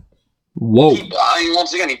 Whoa.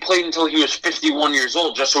 Once again, he played until he was 51 years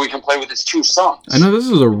old just so he can play with his 2 sons. I know this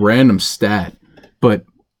is a random stat, but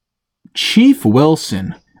Chief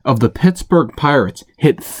Wilson of the Pittsburgh Pirates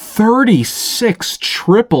hit 36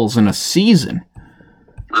 triples in a season.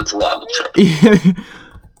 That's a lot of triples.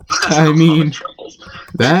 I mean,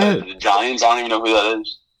 that... The Giants, I don't even know who that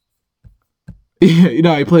is. You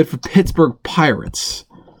know, he played for Pittsburgh Pirates.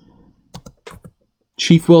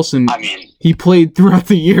 Chief Wilson, he played throughout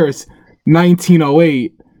the years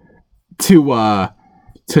 1908 to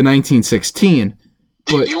 1916.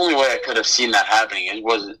 But the only way I could have seen that happening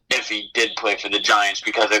was if he did play for the Giants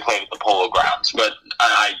because they played at the Polo Grounds. But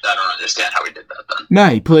I don't understand how he did that then. Nah,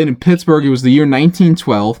 he played in Pittsburgh. It was the year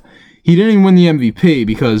 1912. He didn't even win the MVP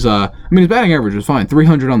because, his batting average was fine,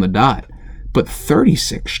 300 on the dot. But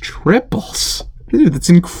 36 triples. Dude, that's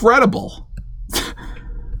incredible.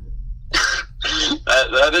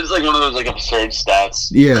 That is like one of those like absurd stats.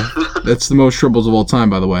 Yeah, that's the most triples of all time,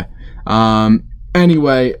 by the way.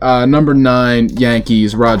 Anyway, number 9,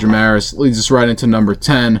 Yankees, Roger Maris, leads us right into number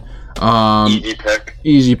 10. Easy pick.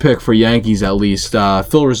 Easy pick for Yankees, at least.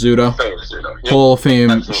 Phil Rizzuto. Yep. Hall of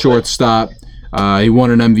Fame Absolutely. Shortstop. He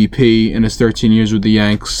won an MVP in his 13 years with the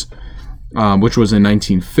Yanks, which was in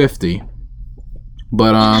 1950.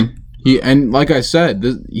 But like I said,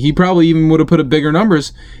 he probably even would have put up bigger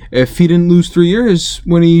numbers if he didn't lose 3 years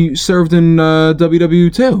when he served in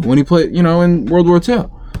WW2, when he played, in World War II.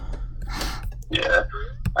 Yeah,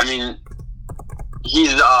 I mean,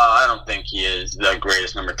 he's. I don't think he is the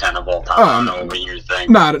greatest number 10 of all time. I don't know what you think.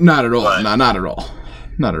 Not at all. Not at all.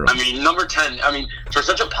 Not at all. I mean, number 10. I mean, for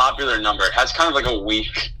such a popular number, it has kind of like a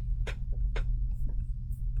weak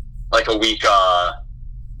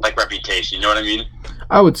reputation. You know what I mean?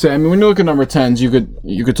 I would say. I mean, when you look at number 10s, you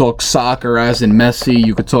could talk soccer as in Messi.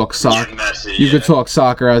 You could talk soccer. Yeah, Messi, you could talk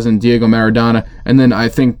soccer as in Diego Maradona, and then I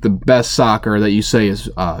think the best soccer that you say is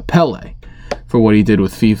Pele, for what he did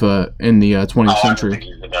with FIFA in the 20th century. I don't think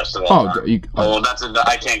he's the best of all time.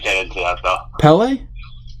 I can't get into that though. Pele?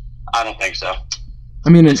 I don't think so. I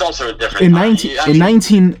mean, it's also a different. In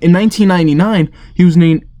 1999, he was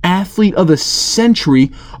named Athlete of the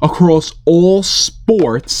Century across all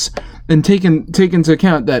sports. And take into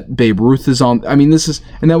account that Babe Ruth is on. I mean,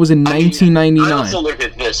 that was in 1999. I also look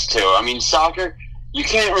at this too. I mean, soccer, you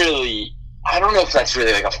can't really. I don't know if that's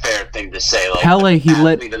really like a fair thing to say. Like Pele, he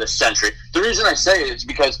athlete of the century. The reason I say it is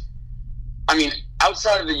because, I mean,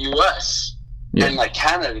 outside of the U.S. and like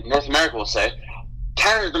Canada, North America, will say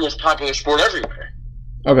Canada is the most popular sport everywhere.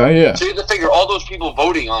 Okay, yeah. So you have to figure all those people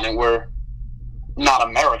voting on it were not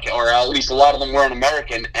American, or at least a lot of them weren't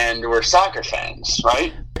American and were soccer fans,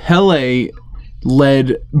 right? Pele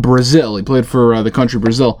led Brazil. He played for the country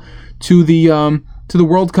Brazil to the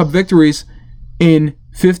World Cup victories in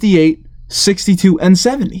 58, 62, and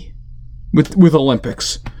 70 with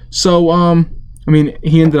Olympics. So I mean,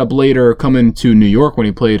 he ended up later coming to New York when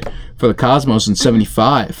he played for the Cosmos in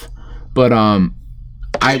 75. But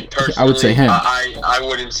I would say him. I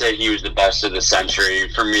wouldn't say he was the best of the century.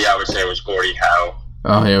 For me, I would say it was Gordie Howe.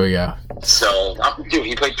 Oh, here we go. So, dude,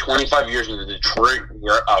 he played 25 years in the Detroit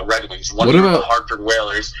Red Wings, 1 year in the Hartford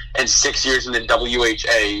Whalers, and 6 years in the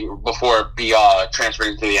WHA before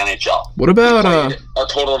transferring to the NHL. What about a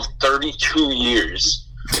total of 32 years?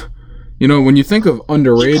 You know, when you think of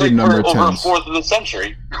underrated number 10s, over a fourth of the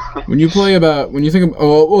century. when you think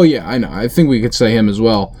of, yeah, I know. I think we could say him as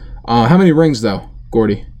well. How many rings though,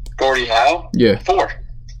 Gordie? Gordie Howe? Yeah, 4.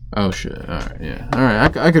 Oh shit! All right, yeah, all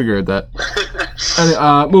right. I could agree with that.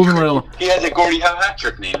 Moving right along. He has a Gordie Howe hat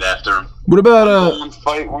trick named after him. What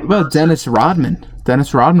about Dennis Rodman?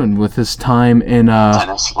 Dennis Rodman with his time in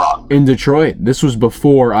Detroit. This was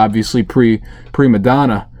before, obviously, pre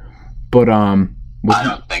Madonna, but I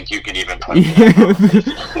don't think you can even put him.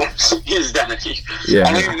 He's Dennis. Yeah.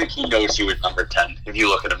 I don't even think he knows he was number 10. If you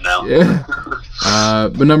look at him now. Yeah.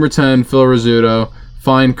 But number 10, Phil Rizzuto,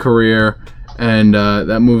 fine career. And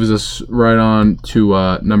that moves us right on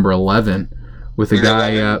to number 11 with a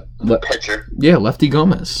guy, pitcher. Yeah, Lefty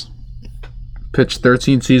Gomez. Pitched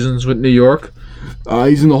 13 seasons with New York.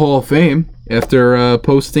 He's in the Hall of Fame after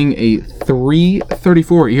posting a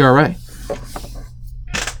 3.34 ERA.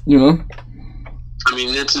 You know? I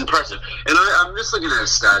mean, it's impressive. And I'm just looking at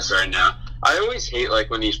his stats right now. I always hate,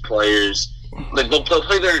 like, when these players, like, they'll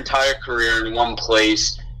play their entire career in one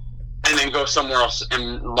place and then go somewhere else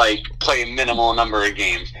and, like, play a minimal number of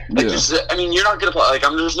games. Like, I mean, you're not going to play. Like,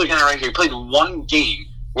 I'm just looking at it right here. He played 1 game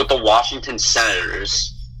with the Washington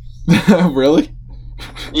Senators. Really?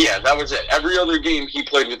 Yeah, that was it. Every other game he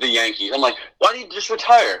played with the Yankees. I'm like, why don't you just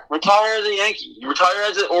retire? Retire as a Yankee. You retire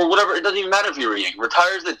as or whatever. It doesn't even matter if you're a Yankee.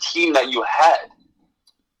 Retire as the team that you had.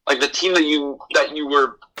 Like, the team that you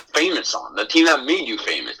were famous on. The team that made you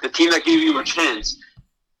famous. The team that gave you a chance.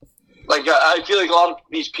 Like, I feel like a lot of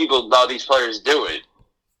these players do it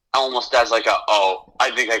almost as like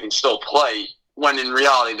I think I can still play, when in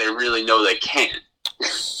reality they really know they can't.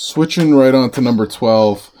 Switching right on to number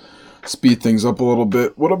 12, speed things up a little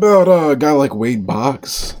bit. What about a guy like Wade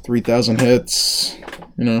Boggs? 3,000 hits.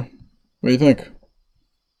 You know, what do you think?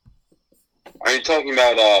 Are you talking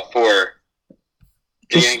about for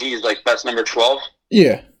the Yankees, like, that's number 12?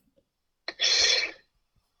 Yeah.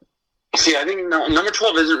 See, I think number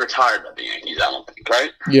 12 isn't retired by the Yankees, I don't think,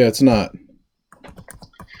 right? Yeah, it's not.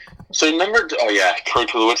 So Troy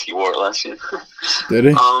Tulowitzki wore it last year. Did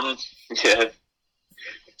he? Yeah.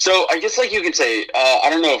 So I guess, like, you could say, I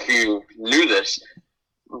don't know if you knew this,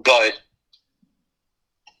 but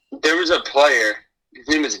there was a player, his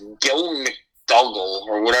name is Gil McDougall,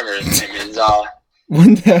 or whatever his name is.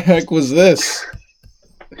 When the heck was this?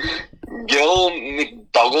 Gil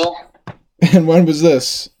McDougall? And when was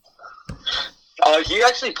this? He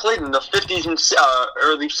actually played in the 50s and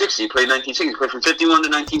early 60s. He played 1960. He played from 51 to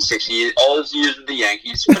 1960. All his years with the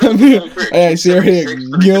Yankees. I see right here.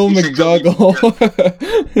 Gil McDougall.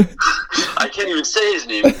 I can't even say his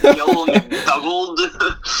name. Gil McDougall.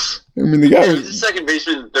 I mean, the guy was a second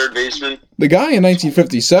baseman, third baseman. The guy in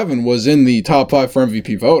 1957 was in the top 5 for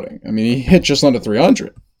MVP voting. I mean, he hit just under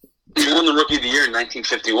 300. He won the Rookie of the Year in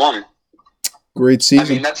 1951. Great season. I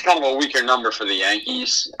mean, that's kind of a weaker number for the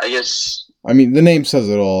Yankees, I guess. I mean, the name says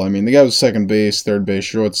it all. I mean, the guy was second base, third base,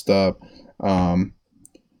 shortstop.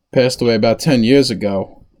 Passed away about 10 years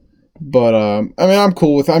ago. But, I mean, I'm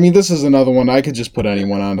cool with it. I mean, this is another one. I could just put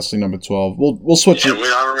anyone, honestly, number 12. We'll switch it. We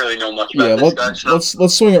don't really know much about this guy. So.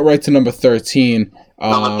 Let's swing it right to number 13.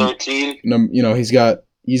 Number 13? You know, he's got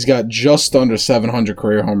just under 700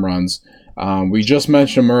 career home runs. We just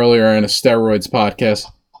mentioned him earlier in a steroids podcast.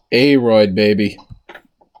 A-Royd, baby.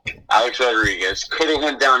 Alex Rodriguez could have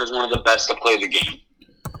went down as one of the best to play the game.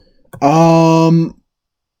 100%.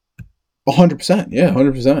 Yeah,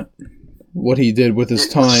 100%. What he did with his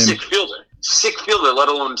time. Sick fielder, let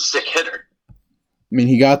alone sick hitter. I mean,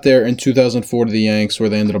 he got there in 2004 to the Yanks, where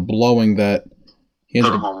they ended up blowing that. He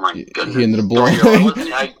ended up blowing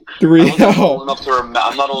 3-0. I'm not old enough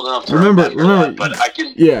to remember that, but I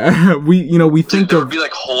can. Yeah, we think there would be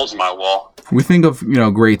like holes in my wall. We think of,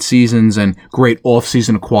 great seasons and great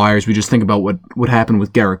off-season acquires. We just think about what happened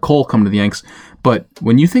with Garrett Cole coming to the Yanks. But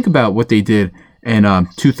when you think about what they did in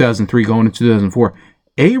 2003 going into 2004,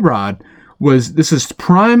 A-Rod this is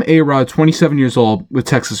prime A-Rod, 27 years old with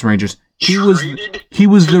Texas Rangers. He was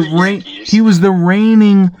the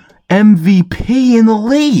reigning MVP in the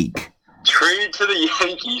league. Traded to the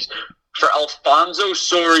Yankees for Alfonso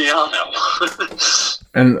Soriano.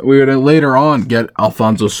 And we would later on get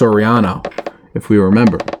Alfonso Soriano, if we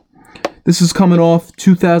remember. This is coming off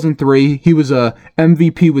 2003. He was a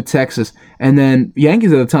MVP with Texas, and then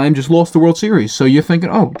Yankees at the time just lost the World Series. So you're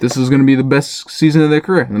thinking, oh, this is going to be the best season of their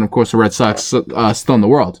career. And of course, the Red Sox stunned the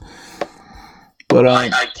world. But I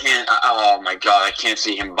can't. Oh my God, I can't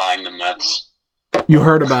see him buying the Mets. You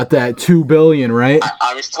heard about that $2 billion, right?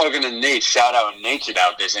 I was talking to Nate. Shout out Nate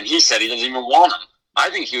about this, and he said he doesn't even want him. I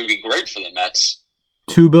think he would be great for the Mets.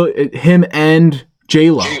 $2 billion. Him and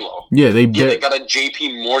J-Lo. Yeah, they got a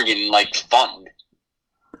JP Morgan fund.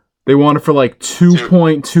 They want it for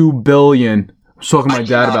 $2.2 billion. I was talking to my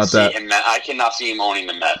dad about that. I cannot see him owning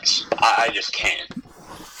the Mets. I just can't.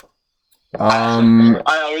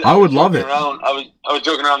 I would love it. I was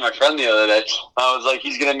joking around with my friend the other day. I was like,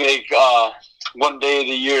 he's gonna make one day of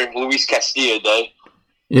the year Luis Castillo Day.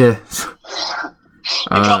 Yeah.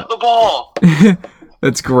 Drop the ball.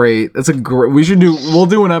 That's great. We'll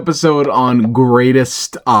do an episode on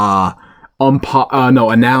greatest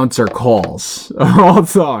announcer calls of all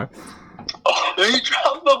time. He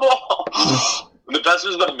dropped the ball. The best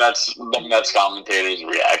was the Mets commentator's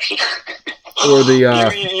reaction. Or the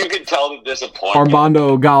you could tell the disappointment.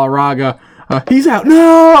 Armando Galarraga. He's out.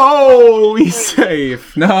 No, he's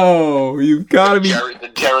safe. No, you've got to be.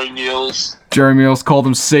 The Jerry Meals. Jerry Meals called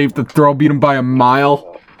him safe. The throw beat him by a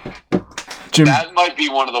mile. That might be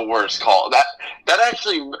one of the worst calls. That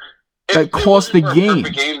actually. That cost the game.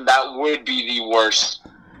 That would be the worst.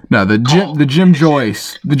 No, the Jim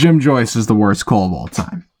Joyce. The Jim Joyce is the worst call of all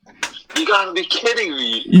time. You gotta be kidding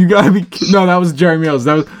me. No, that was Jerry Meals.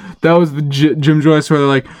 That was the Jim Joyce where they're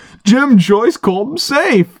like, Jim Joyce called him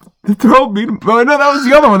safe. The throw beat him. Oh, no, that was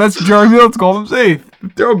the other one. That's Jerry Meals called him safe. The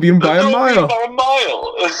throw beat him by a mile.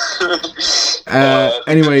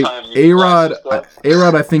 Anyway, A-Rod,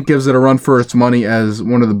 I think, gives it a run for its money as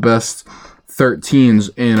one of the best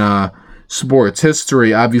 13s in sports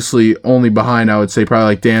history. Obviously, only behind, I would say, probably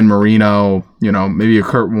like Dan Marino, maybe a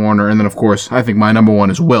Kurt Warner. And then, of course, I think my number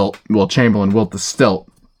one is Wilt Chamberlain, Wilt the Stilt.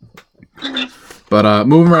 But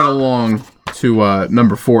moving right along to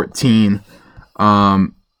number 14, how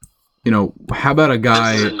about a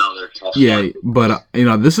guy? This is another tough one. But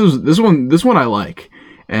this one I like,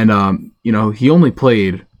 and he only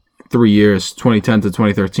played 3 years, 2010 to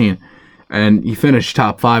 2013, and he finished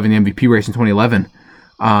top 5 in the MVP race in 2011.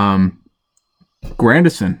 Curtis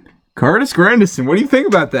Granderson. What do you think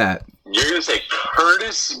about that? You're gonna say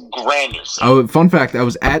Curtis Granderson? Oh, fun fact: I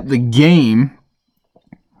was at the game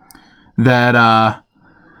that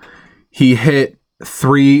he hit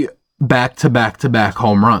 3 back-to-back-to-back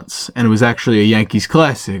home runs, and it was actually a Yankees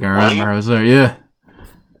classic. I remember I was there. Yeah,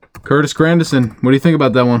 Curtis Granderson. What do you think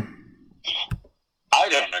about that one? I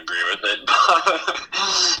don't agree with it.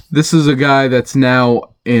 This is a guy that's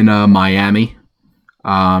now in Miami.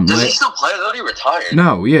 Does he still play? I thought he retired.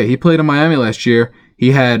 No, yeah, he played in Miami last year.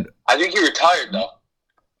 I think he retired though.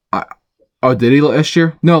 Oh, did he last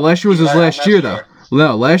year? No, last year was his last year though.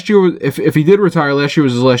 No, last year if he did retire, last year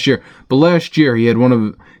was his last year. But last year he had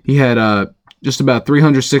just about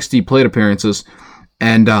 360 plate appearances,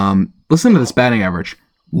 and listen to this batting average,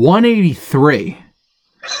 183.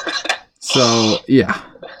 So yeah,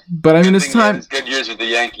 but I mean it's time. His good years with the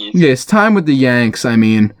Yankees. Yeah, it's time with the Yanks. I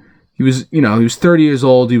mean, he was 30 years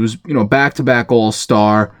old. He was back-to-back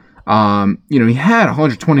All-Star. He had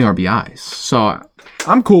 120 RBIs. So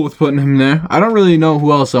I'm cool with putting him there. I don't really know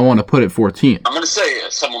who else I want to put at 14. I'm going to say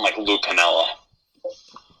someone like Lou Piniella.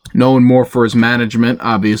 Known more for his management,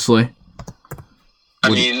 obviously.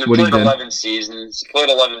 He played 11 seasons. Played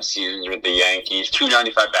 11 seasons with the Yankees.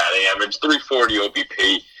 295 batting average, 340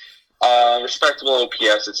 OBP. Respectable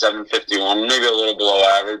OPS at 751. Maybe a little below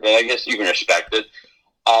average, but I guess you can respect it.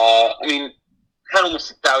 Had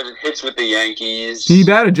almost 1,000 hits with the Yankees. He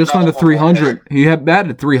batted just under 300. He had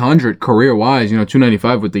batted 300 career-wise,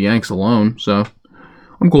 295 with the Yanks alone. So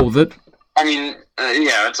I'm cool with it.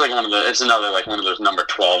 It's like it's another one of those number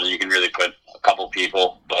 12. You can really put a couple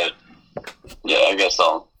people, but yeah, I guess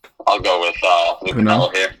I'll go with Lou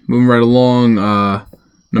Piniella here. Moving right along,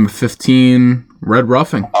 number 15, Red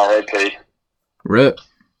Ruffing. R.I.P. Red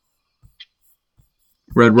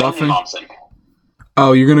Ruffing. Thompson.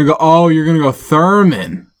 Oh, you're gonna go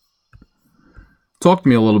Thurman. Talk to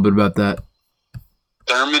me a little bit about that.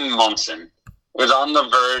 Thurman Munson was on the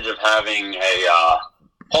verge of having a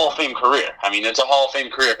Hall of Fame career. It's a Hall of Fame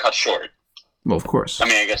career cut short. Well, of course. I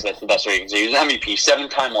guess that's the best way you can say. He was MVP,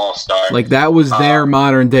 7-time All-Star. Like that was their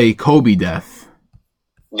modern day Kobe death.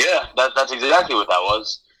 Yeah, that's exactly what that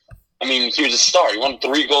was. He was a star. He won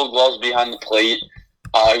 3 Gold Gloves behind the plate.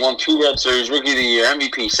 He won 2 World Series, Rookie of the Year,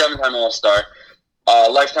 MVP, 7-time All-Star.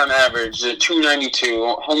 Lifetime average,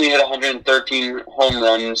 292. Only hit 113 home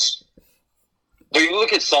runs. But you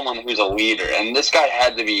look at someone who's a leader, and this guy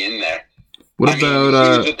had to be in there. What I mean,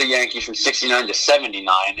 about he was with the Yankees from 69 to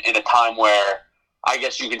 79 in a time where I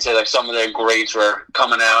guess you could say like some of their greats were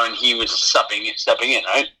coming out and he was stepping in,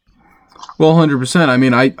 right? Well, 100%. I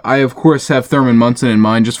mean, I of course have Thurman Munson in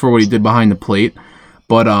mind just for what he did behind the plate.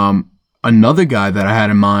 But another guy that I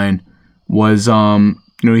had in mind was,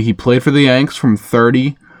 he played for the Yanks from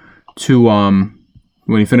 30 to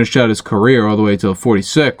when he finished out his career all the way to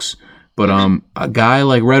 46. But a guy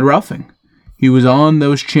like Red Ruffing. He was on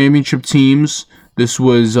those championship teams. This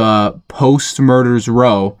was post-Murders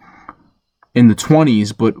Row in the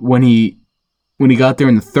 20s, but when he got there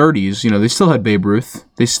in the 30s, they still had Babe Ruth.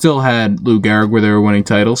 They still had Lou Gehrig where they were winning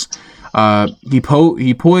titles. He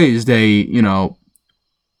poised a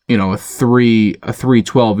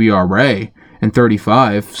 3.12 ERA and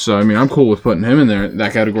 35. So I mean, I'm cool with putting him in there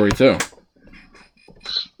that category too.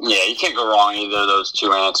 Yeah, you can't go wrong either of those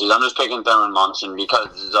two answers. I'm just picking Thurman Munson because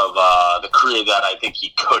of the career that I think he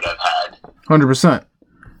could have had. 100%.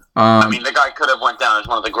 I mean, the guy could have went down as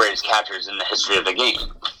one of the greatest catchers in the history of the game.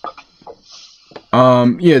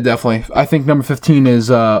 Yeah, definitely. I think number 15 is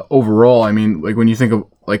overall. I mean, like when you think of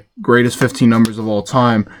like greatest 15 numbers of all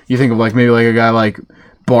time, you think of like maybe like a guy like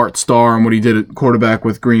Bart Starr and what he did at quarterback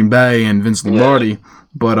with Green Bay and Vince Lombardi. Yeah.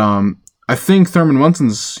 But I think Thurman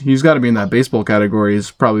Munson's, he's got to be in that baseball category.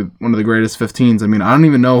 He's probably one of the greatest 15s. I mean, I don't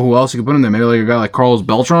even know who else you could put in there. Maybe like a guy like Carlos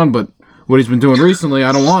Beltran, but what he's been doing recently,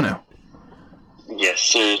 I don't want to. Yeah,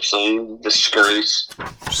 seriously, disgrace.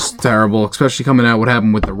 Just terrible, especially coming out what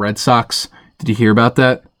happened with the Red Sox. Did you hear about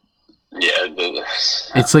that? Yeah.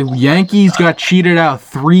 It's like Yankees got cheated out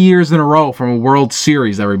 3 years in a row from a World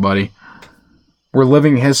Series, everybody. We're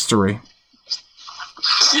living history.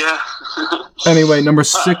 Yeah. Anyway, number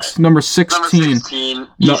 16. Number 16, easy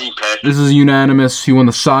pick. This is unanimous. He won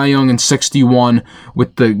the Cy Young in 61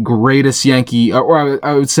 with the greatest Yankee, or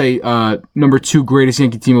I would say number 2 greatest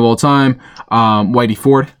Yankee team of all time, Whitey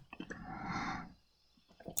Ford.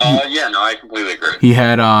 I completely agree. He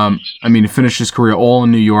had, he finished his career all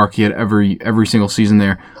in New York. He had every single season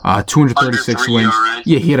there. 236 wins. ERA.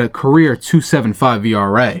 Yeah, he had a career 2.75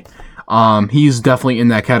 ERA. He's definitely in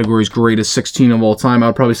that category's greatest 16 of all time. I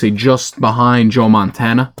would probably say just behind Joe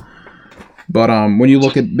Montana. But when you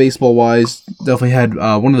look at baseball-wise, definitely had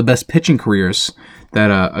one of the best pitching careers that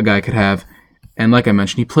a guy could have. And like I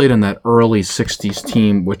mentioned, he played on that early 60s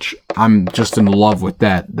team, which I'm just in love with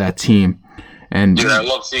that team. And dude, I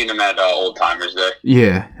love seeing him at Old Timers Day.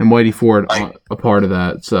 Yeah, and Whitey Ford a part of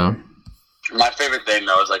that. So my favorite thing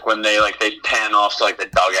though is like when they pan off to like the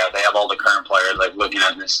dugout, they have all the current players like looking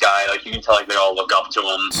at the sky, like you can tell like they all look up to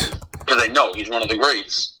him because they know he's one of the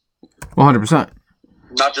greats. 100%.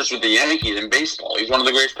 Not just with the Yankees in baseball, he's one of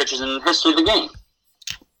the greatest pitchers in the history of the game.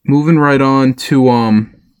 Moving right on to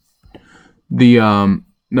the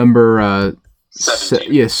number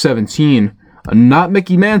 17. 17. Not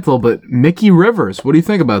Mickey Mantle, but Mickey Rivers. What do you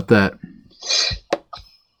think about that?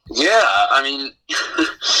 Yeah, I mean,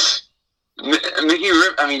 Mickey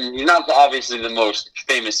Rivers, he's not obviously the most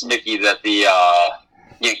famous Mickey that the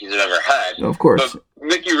Yankees have ever had. Of course. But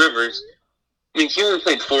Mickey Rivers, he only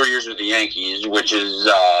played 4 years with the Yankees, which is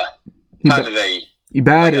kind of a... He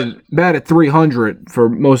batted 300 for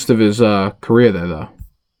most of his career there, though.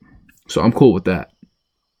 So I'm cool with that.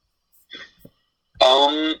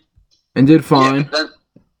 And did fine.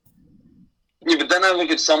 Yeah, but then I look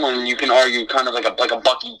at someone you can argue kind of like a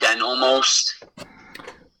Bucky Dent almost.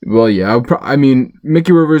 Well, yeah,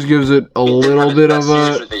 Mickey Rivers gives it a little bit of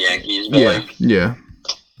a. With the Yankees, but yeah.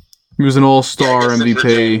 He was an all-star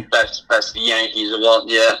MVP. Best Yankees of all.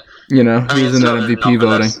 Yeah. He was in that MVP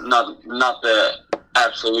voting. Not the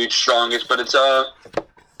absolute strongest, but it's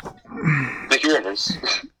Mickey Rivers.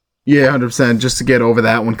 Yeah, 100%. Just to get over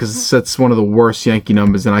that one, because that's one of the worst Yankee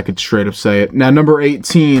numbers, and I could straight up say it. Now, number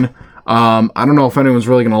 18, I don't know if anyone's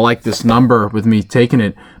really going to like this number with me taking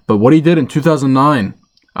it, but what he did in 2009,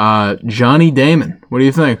 Johnny Damon. What do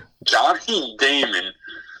you think? Johnny Damon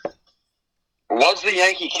was the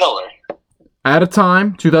Yankee killer. At a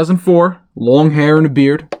time, 2004, long hair and a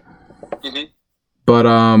beard. Mm-hmm. But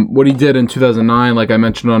what he did in 2009, like I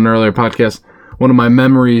mentioned on an earlier podcast, one of my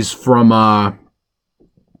memories from...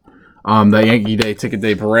 that Yankee Day Ticket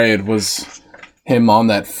Day Parade was him on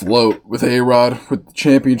that float with A-Rod with the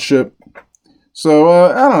championship. So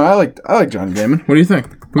I don't know. I like Johnny Damon. What do you think?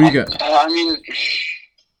 Who do you got?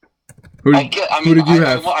 Who did you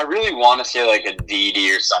have? I really want to say like a Didi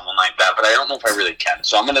or someone like that, but I don't know if I really can.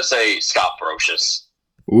 So I'm gonna say Scott Brosius.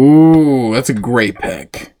 Ooh, that's a great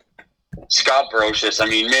pick. Scott Brosius.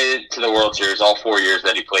 Made it to the World Series all 4 years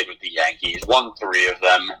that he played with the Yankees. Won 3 of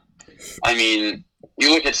them.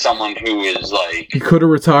 you look at someone who is like he could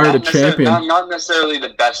have retired a champion. Not necessarily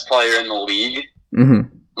the best player in the league,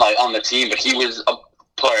 like on the team, but he was a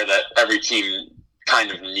player that every team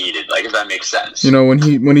kind of needed. Like, if that makes sense. You know, when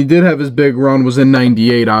he did have his big run was in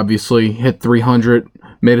 '98. Obviously, hit 300,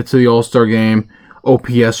 made it to the All-Star game.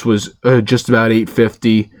 OPS was just about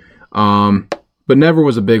 850. But never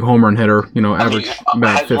was a big home run hitter. You know, average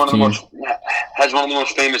about 15. Has one of the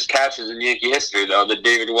most famous catches in Yankee history, though, the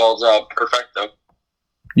David Wells perfecto.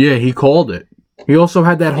 Yeah, he called it. He also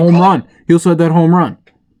had that home run.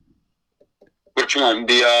 Which one?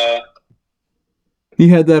 He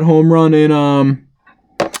had that home run in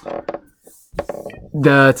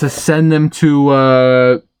to send them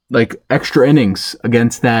to like extra innings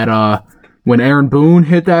against that when Aaron Boone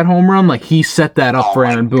hit that home run. Like, he set that up for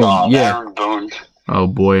Aaron Boone. God, yeah. Aaron Boone. Oh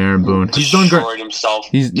boy, Aaron Boone. He's done great.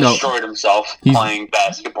 He's destroyed himself playing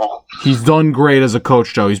basketball. He's done great as a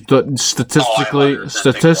coach, though. He's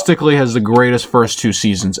statistically has the greatest first 2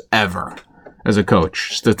 seasons ever as a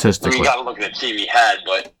coach. Statistically, you got to look at the team he had,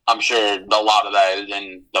 but I'm sure a lot of that is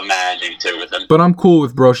in the managing too with him. But I'm cool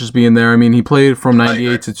with Brocious being there. I mean, he played from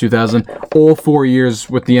 '98 to 2000. All 4 years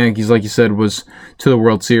with the Yankees, like you said, was to the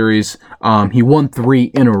World Series. He won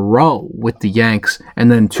 3 in a row with the Yanks,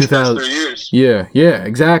 and then 2000. 3 years. Yeah,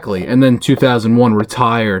 exactly. And then 2001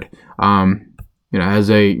 retired.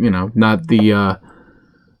 As a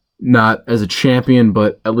not as a champion,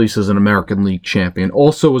 but at least as an American League champion.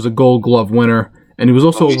 Also was a Gold Glove winner, and he was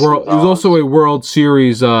also a World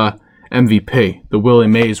Series MVP, the Willie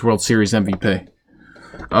Mays World Series MVP.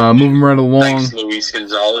 Moving right along. Thanks, Luis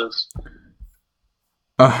Gonzalez.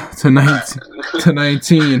 To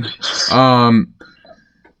 19.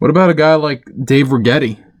 What about a guy like Dave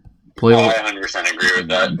Righetti? I 100% agree with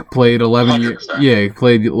that. Played 11 years. Yeah, he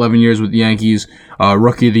played 11 years with the Yankees.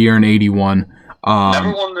 Rookie of the year in '81.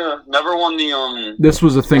 Never won the This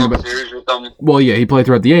was the thing about. Series with them. Well, yeah, he played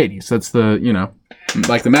throughout the '80s. That's the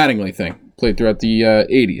like the Mattingly thing. Played throughout the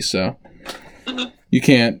 '80s, so you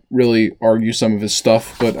can't really argue some of his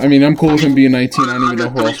stuff. But I mean, I'm cool with him being 19. I don't even know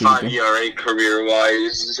who else was there. ERA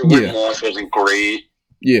career-wise, win-loss wasn't great.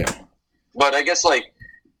 Yeah. But I guess the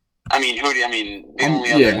only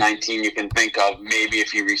other 19 you can think of, maybe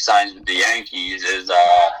if he resigns with the Yankees, is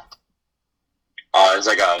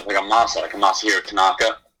like a Masahiro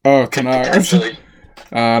Tanaka. Oh, Tanaka.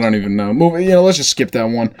 I don't even know. Let's just skip that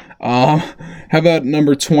one. How about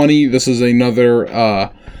number 20? This is another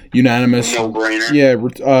unanimous. No-brainer. Yeah,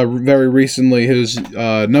 very recently his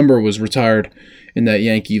number was retired in that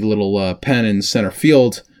Yankee little pen in center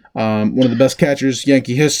field. One of the best catchers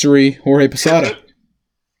Yankee history, Jorge Posada.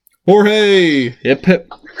 Jorge! Hip hip.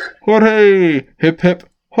 Jorge! Hip hip.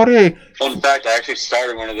 Jorge! Fun fact, I actually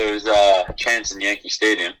started one of those chants in Yankee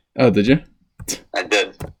Stadium. Oh, did you? I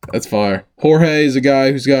did. That's fire. Jorge is a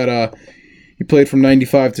guy who's got he played from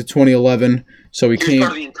 95 to 2011, so he came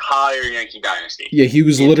part of the entire Yankee dynasty. Yeah, he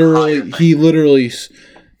literally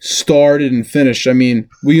started and finished. I mean,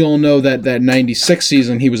 we all know that 96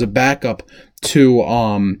 season he was a backup to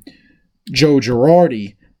Joe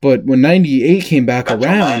Girardi, but when 98 came back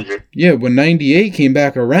around,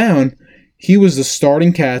 he was the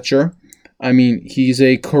starting catcher. I mean, he's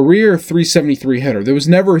a career 373 hitter. There was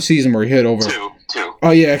never a season where he hit over... Two. Oh,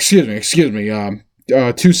 yeah, excuse me.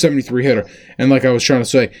 273 hitter. And like I was trying to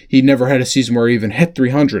say, he never had a season where he even hit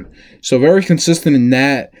 300. So very consistent in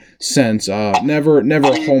that sense. Never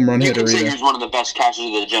a home run hitter either. He was one of the best catchers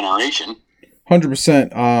of the generation.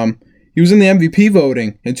 100%. He was in the MVP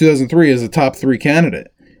voting in 2003 as a top 3 candidate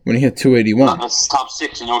when he hit 281. That's top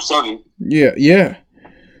 6 in 07. Yeah.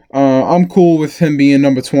 I'm cool with him being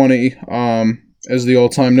number 20 as the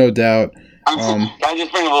all-time, no doubt. Can I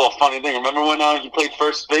just bring a little funny thing? Remember when he played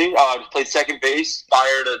played second base,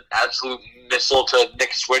 fired an absolute missile to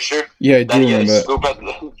Nick Swisher? Yeah, I do remember that. Scoop at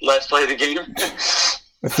the last play of the game.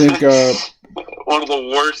 I think one of the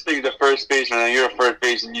worst things at first baseman, and you're a first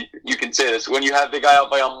baseman, you can say this, when you have the guy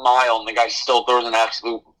out by a mile and the guy still throws an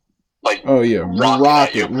absolute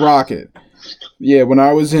rocket. Yeah, when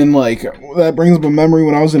I was in, that brings up a memory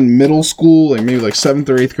when I was in middle school, maybe 7th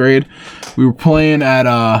or 8th grade. We were playing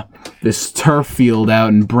at this turf field out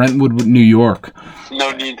in Brentwood, New York.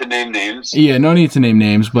 No need to name names. Yeah, no need to name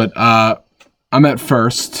names, but I'm at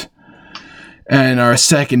first, and our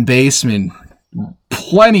second baseman,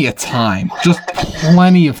 plenty of time. This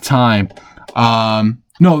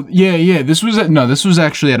was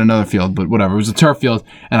actually at another field, but whatever. It was a turf field,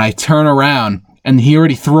 and I turn around, and he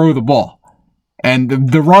already threw the ball.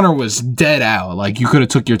 And the runner was dead out. You could have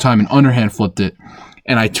took your time and underhand flipped it.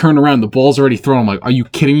 And I turn around, the ball's already thrown. I'm like, are you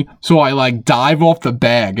kidding me? So I dive off the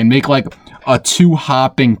bag and make a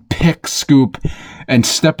 2-hopping pick, scoop, and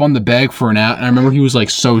step on the bag for an out. And I remember he was like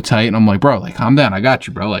so tight, and I'm like, bro, like calm down, I got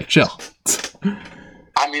you, bro, like chill.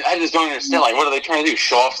 I mean, I just don't understand. Like, what are they trying to do?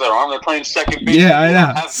 Show off their arm? They're playing second base. Yeah, I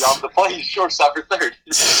know. Have the job to play shortstop or third.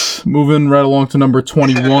 Moving right along to number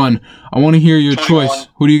 21. I want to hear your 21. choice.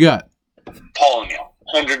 Who do you got? Paul O'Neill.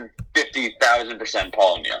 150,000%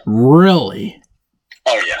 Paul O'Neill. Really?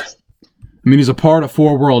 Oh, yeah. I mean, he's a part of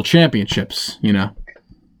 4 world championships, you know.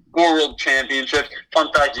 4 world championships.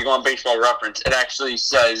 Fun fact, you go on Baseball Reference, it actually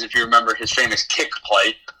says, if you remember his famous kick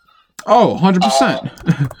play. Oh,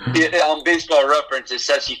 100%. On Baseball Reference, it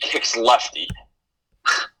says he kicks lefty.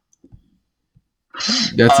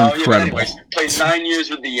 That's incredible. Yeah, anyways, played 9 years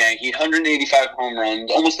with the Yankees, 185 home runs,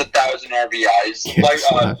 almost 1,000 RBIs.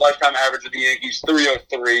 Lifetime average with the Yankees,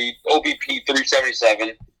 303, OBP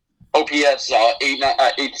 377, OPS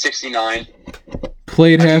 869.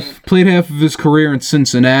 Played half of his career in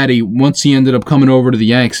Cincinnati. Once he ended up coming over to the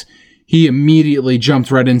Yanks, he immediately jumped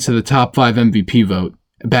right into the top 5 MVP vote,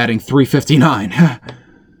 batting 359.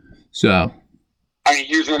 So, I mean,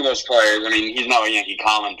 he was one of those players. I mean, he's now a Yankee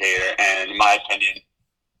commentator, and in my opinion,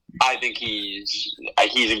 I think he's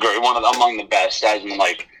a great one among the best, as in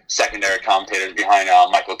like secondary commentators behind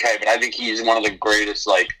Michael Kay. But I think he's one of the greatest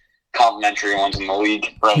complimentary ones in the league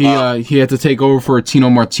right now. He had to take over for Tino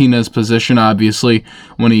Martinez position, obviously,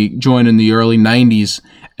 when he joined in the early 90s.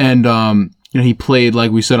 And he played,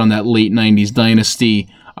 like we said, on that late 90s dynasty,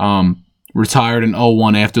 retired in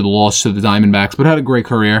 01 after the loss to the Diamondbacks, but had a great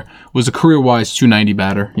career. Was a career-wise 290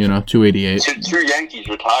 batter, 288. Two Yankees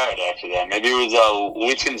retired after that. Maybe it was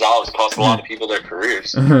Luis Gonzalez cost a lot of people their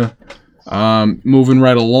careers. Moving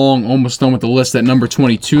right along, almost done with the list at number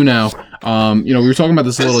 22 now. We were talking about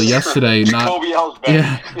this a little yesterday.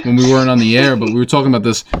 When we weren't on the air, but we were talking about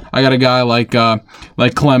this. I got a guy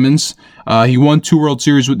like Clemens. He won 2 World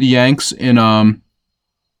Series with the Yanks in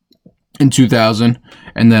 2000,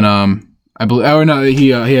 and then I believe. Oh no, he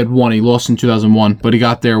had 1. He lost in 2001, but he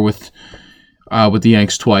got there with the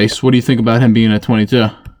Yanks twice. What do you think about him being at 22?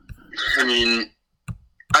 I mean,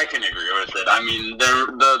 I can agree with it. I mean,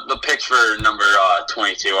 the picks for number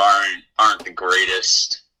 22 aren't the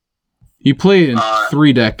greatest. He played in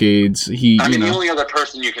 3 decades. The only other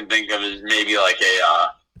person you can think of is maybe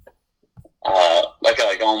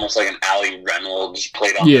almost like an Ali Reynolds,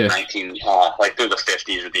 played on the through the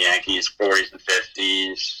 50s with the Yankees, 40s and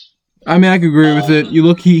 50s. I mean, I could agree with it. You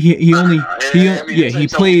look, he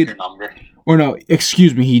played. Or no,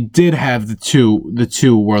 excuse me, he did have the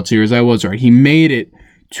two World Series. I was right. He made it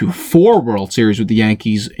to 4 World Series with the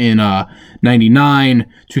Yankees in 99,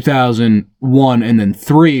 2001, and then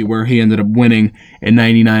 3, where he ended up winning in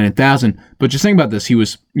 99 and 1000. But just think about this. He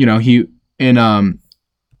was, in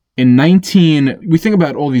 19, we think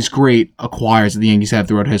about all these great acquires that the Yankees have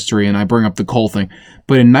throughout history, and I bring up the Cole thing.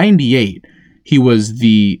 But in 98, he was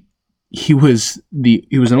an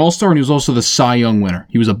All-Star, and he was also the Cy Young winner.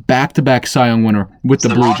 He was a back-to-back Cy Young winner with the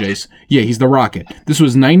Blue Jays. Yeah, he's the Rocket. This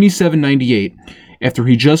was 97-98. After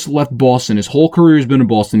he just left Boston, his whole career has been in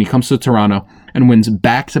Boston. He comes to Toronto and wins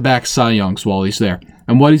back-to-back Cy Youngs while he's there.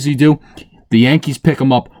 And what does he do? The Yankees pick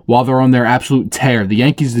him up while they're on their absolute tear. The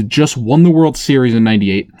Yankees had just won the World Series in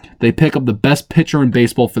 98. They pick up the best pitcher in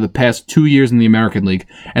baseball for the past 2 years in the American League.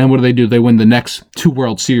 And what do? They win the next 2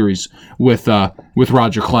 World Series with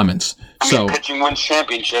Roger Clemens. Pitching wins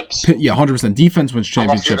championships. 100%. Defense wins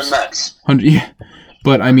championships. The Mets. 100, yeah.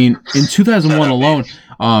 But, I mean, in 2001 alone,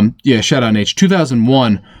 shout out Nate.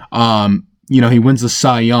 2001, he wins the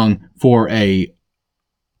Cy Young for like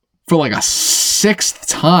a 6th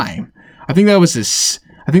time. I think that was his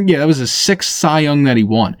 6th Cy Young that he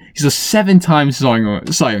won. He's a 7-time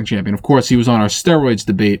Cy Young champion. Of course, he was on our steroids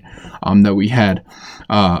debate that we had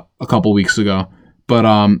a couple weeks ago. But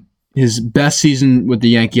his best season with the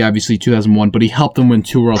Yankee, obviously 2001, but he helped them win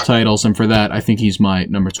 2 world titles, and for that, I think he's my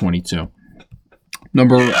number 22. I'll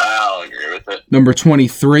agree with it. Number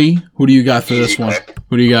 23, who do you got for this one?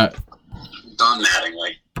 Who do you got? Don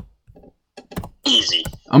Mattingly. Easy.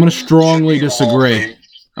 I'm going to strongly disagree.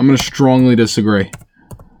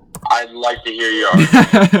 I'd like to hear yours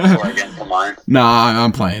before I get into mine. Nah,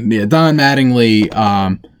 I'm playing. Yeah, Don Mattingly,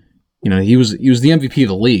 he was the MVP of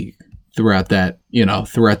the league throughout that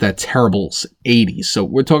terrible 80s. So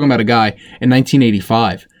we're talking about a guy in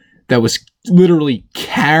 1985 that was literally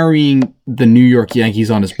carrying the New York Yankees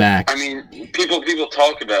on his back. I mean, people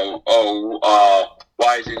talk about,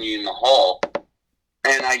 why isn't he in the Hall?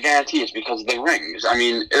 And I guarantee it's because of the rings. I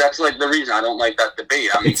mean, that's like the reason I don't like that debate.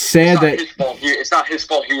 I mean, it's sad that it's not his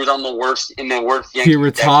fault. He was on the worst Yankees. He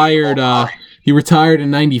retired. He retired in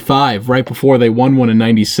 95, right before they won one in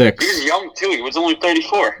 96. He was young too. He was only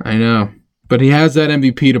 34. I know, But he has that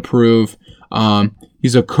MVP to prove.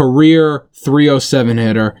 He's a career .307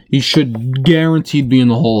 hitter. He should guaranteed be in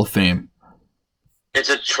the Hall of Fame. It's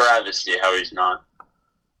a travesty how he's not.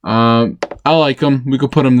 I like him. We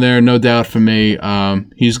could put him there, no doubt for me.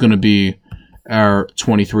 He's going to be our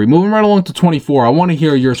 23. Moving right along to 24. I want to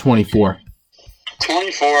hear your 24.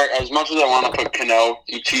 24, as much as I want to put Cano,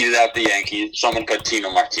 he cheated out the Yankees. Someone put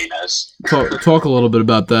Tino Martinez. Talk a little bit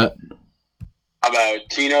about that. About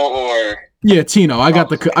Tino or... Yeah, Tino. I got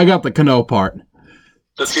the Cano part.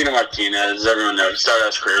 So Tino Martinez, everyone knows, started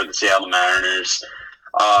his career with the Seattle Mariners.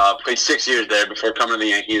 Played 6 years there before coming to the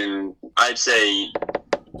Yankees, and I'd say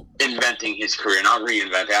inventing his career, not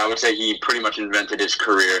reinventing. I would say he pretty much invented his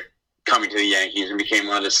career coming to the Yankees and became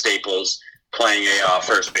one of the staples playing a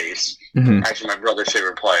first base. Mm-hmm. Actually, my brother's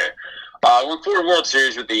favorite player. Won 4 World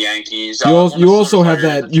Series with the Yankees. You also have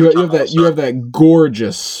that. You have that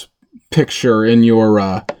gorgeous picture in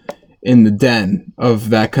your in the den of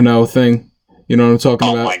that Cano thing. You know what I'm talking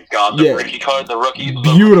about? Oh my God, the rookie card, the rookie.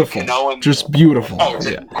 Beautiful. Cano and, just beautiful. Oh, it's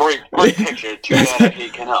a great picture. Too bad I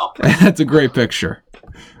hate Cano. That's a great picture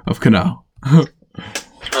of Cano. Oh,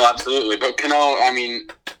 absolutely. But Cano, I mean,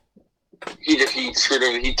 he screwed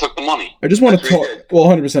over. He took the money. I just want to talk. Well,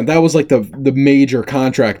 100%. That was like the major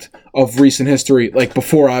contract of recent history. Like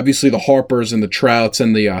before, obviously the Harpers and the Trouts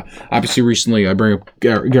and the obviously recently I bring up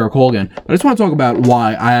Garrett Cole again. But I just want to talk about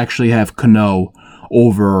why I actually have Cano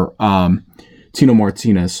over Tino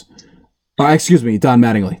Martinez. Excuse me, Don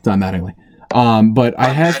Mattingly. But I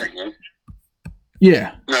have. Mattingly?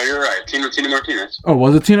 Yeah. No, you're right. Tino Martinez. Oh,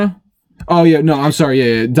 was it Tino? Oh yeah. No, I'm sorry.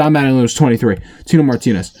 Yeah. Don Mattingly was 23. Tino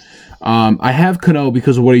Martinez. I have Cano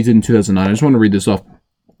because of what he did in 2009. I just want to read this off.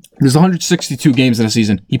 There's 162 games in a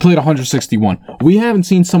season. He played 161. We haven't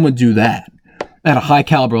seen someone do that at a high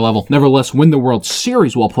caliber level. Nevertheless, win the World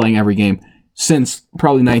Series while playing every game since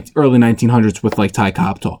probably early 1900s with like Ty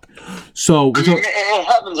Cobb talk. So it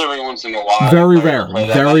happens every once in a while. Very rare.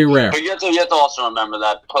 Very rare. But you have to also remember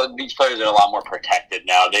that these players are a lot more protected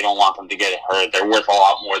now. They don't want them to get hurt. They're worth a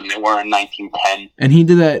lot more than they were in 1910. And he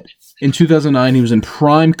did that in 2009. He was in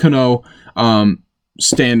prime Cano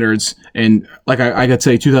standards, and like I could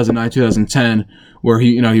say 2009, 2010, where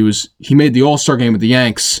he made the All-Star game with the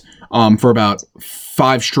Yanks for about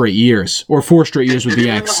 5 straight years or 4 straight years with the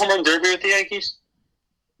Yanks. Did he win the Home Run Derby with the Yankees?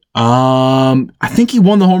 I think he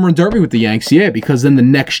won the Home Run Derby with the Yanks, yeah, because then the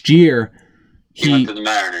next year he went to the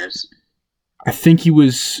Mariners. I think he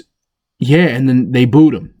was, yeah, and then they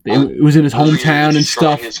booed him. It was in his hometown and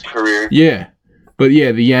stuff. His career. Yeah. But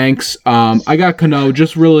yeah, the Yanks. I got Cano,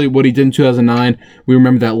 just really what he did in 2009. We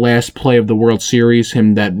remember that last play of the World Series,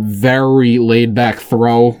 that very laid-back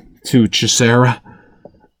throw to Chisera.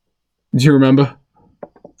 Do you remember?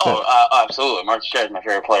 Oh, absolutely. Mark Teixeira is my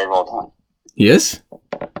favorite player of all time. He is?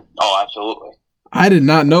 Oh, absolutely. I did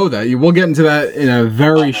not know that. We'll get into that in a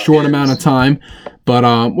very short amount of time. But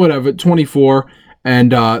whatever, 24.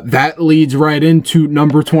 And that leads right into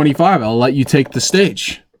number 25. I'll let you take the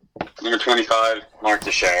stage. Number 25, Mark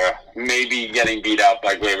Teixeira. Maybe getting beat out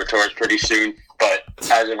by Gleyber Torres pretty soon, but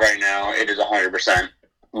as of right now, it is 100%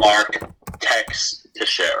 Mark Tex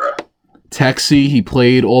Teixeira. Texie, he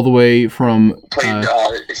played all the way from... Played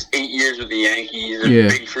 8 years with the Yankees, a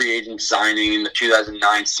big free agent signing in the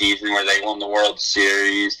 2009 season where they won the World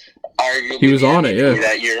Series. Arguably, he was on it, yeah.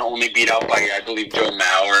 That year, only beat out by, I believe, Joe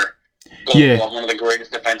Mauer. One of the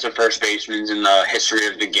greatest defensive first basemen in the history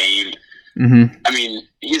of the game. Mm-hmm. I mean,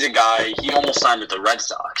 he's a guy. He almost signed with the Red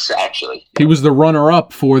Sox. Actually, he was the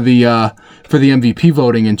runner-up for the MVP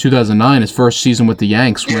voting in 2009. His first season with the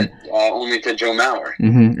Yanks, only to Joe Mauer.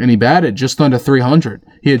 Mm-hmm. And he batted just under 300.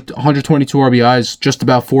 He had 122 RBIs, just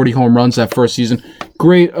about 40 home runs that first season.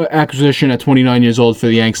 Great acquisition at 29 years old for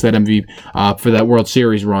the Yanks, that MVP for that World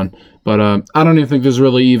Series run. But I don't even think there's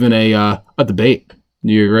really even a debate.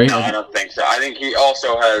 Do you agree? No, I don't think so. I think he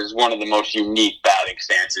also has one of the most unique batting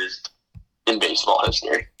stances in baseball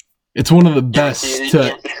history. It's one of the best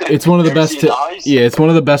it's one of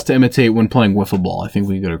the best to imitate when playing wiffle ball. I think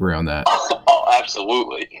we could agree on that. Oh,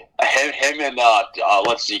 absolutely. Him and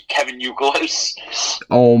let's see, Kevin Youkilis.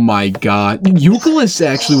 Oh my God, Youkilis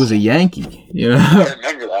actually was a Yankee. You know, I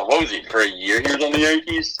remember that. What was he for a year? He was on the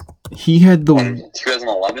Yankees. He had the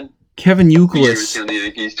 2011. Kevin Youkilis. He was on the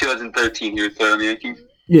Yankees. 2013. He was on the Yankees.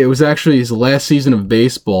 Yeah, it was actually his last season of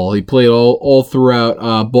baseball. He played all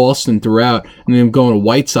throughout Boston throughout, and then going to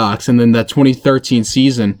White Sox. And then that 2013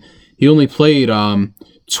 season, he only played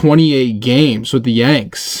 28 games with the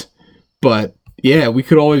Yanks. But yeah, we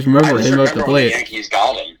could always remember him at the plate. The Yankees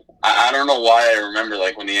got him. I don't know why I remember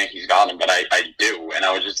when the Yankees got him, but I do, and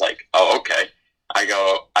I was just like, oh, okay. I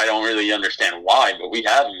don't really understand why, but we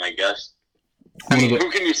have him, I guess. I mean, who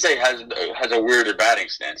can you say has a weirder batting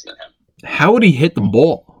stance than him? How would he hit the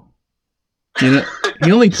ball? You know,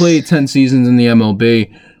 he only played 10 seasons in the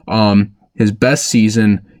MLB. His best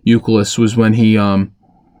season, Youkilis, was when he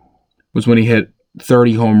hit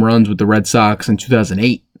 30 home runs with the Red Sox in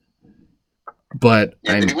 2008. But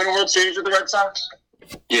did he win a World Series with the Red Sox?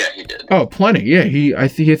 Yeah, he did. Oh, plenty. Yeah, I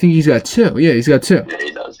think he's got 2. Yeah, he's got 2. Yeah,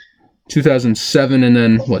 he does. 2007 and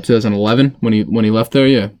then 2011 when he left there.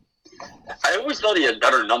 Yeah. I always thought he had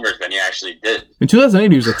better numbers than he actually did. In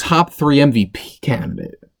 2008, he was a top 3 MVP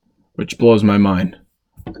candidate, which blows my mind.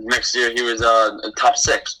 Next year, he was top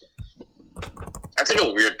 6. That's like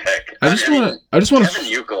a weird pick. I just want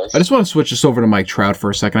to switch this over to Mike Trout for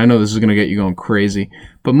a second. I know this is going to get you going crazy,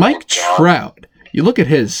 but Mike Trout, you look at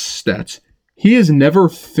his stats. He has never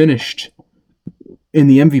finished in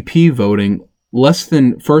the MVP voting less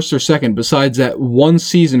than first or second. Besides that one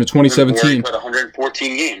season of 2017, he played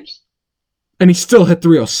 114 games, and he still hit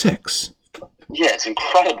 306. Yeah, it's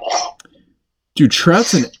incredible. Dude,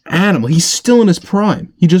 Trout's an animal. He's still in his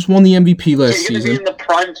prime. He just won the MVP last season. He's going to be in the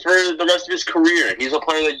prime for the rest of his career. He's a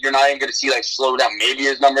player that you're not even going to see slow down. Maybe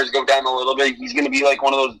his numbers go down a little bit. He's going to be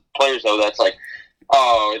one of those players, though, that's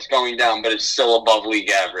it's going down, but it's still above league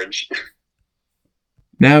average.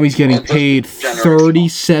 Now he's getting paid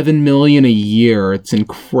 $37 million a year. It's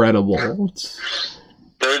incredible.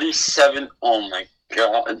 37. Oh my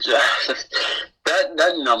god!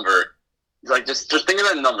 that number, just think of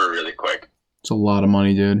that number really quick. It's a lot of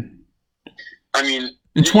money, dude. I mean,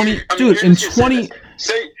 just think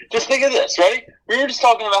of this, right? We were just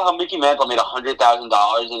talking about how Mickey Mantle made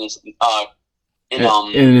 $100,000 in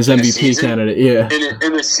his MVP candidate, yeah.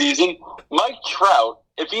 In a season, Mike Trout,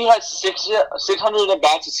 if he has 600 at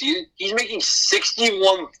bats a season, he's making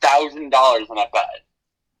 $61,000 in that bat.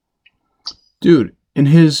 Dude, in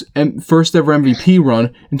his first ever MVP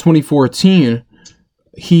run in 2014,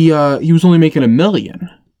 he was only making $1 million.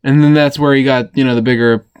 And then that's where he got, the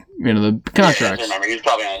bigger, the contracts. Yeah, I remember. He was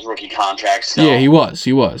probably on his rookie contract still. Yeah, he was.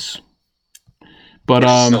 But,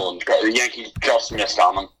 the Yankees just missed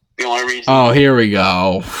on him. The only reason... Oh, here we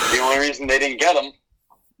go. The only reason they didn't get him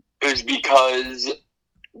is because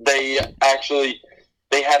they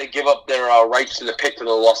had to give up their rights to the pick to the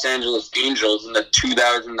Los Angeles Angels in the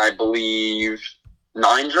 2000, I believe,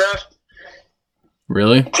 9 draft.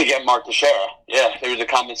 Really? To get Mark Teixeira. Yeah, there was a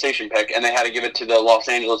compensation pick, and they had to give it to the Los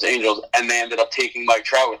Angeles Angels, and they ended up taking Mike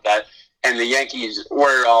Trout with that. And the Yankees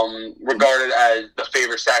were regarded as the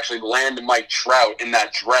favorites to actually land Mike Trout in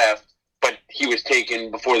that draft, but he was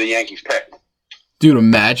taken before the Yankees picked. Dude,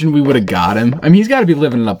 imagine we would have got him. I mean, he's got to be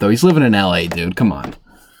living it up, though. He's living in L.A., dude. Come on.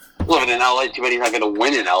 Living in L.A., too bad he's not going to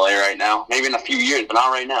win in L.A. right now. Maybe in a few years, but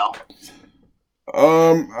not right now.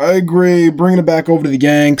 I agree. Bringing it back over to the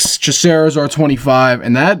Yanks. Teixeira's our 25,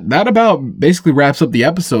 and that about basically wraps up the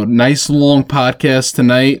episode. Nice long podcast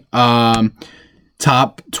tonight.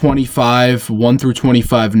 Top 25, 1 through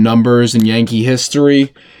 25 numbers in Yankee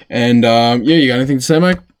history. And, you got anything to say,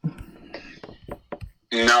 Mike?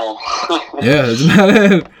 No. Yeah, that's about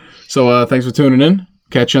it. So, thanks for tuning in.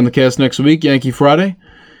 Catch you on the cast next week, Yankee Friday.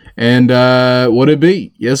 And, what it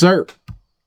be? Yes, sir.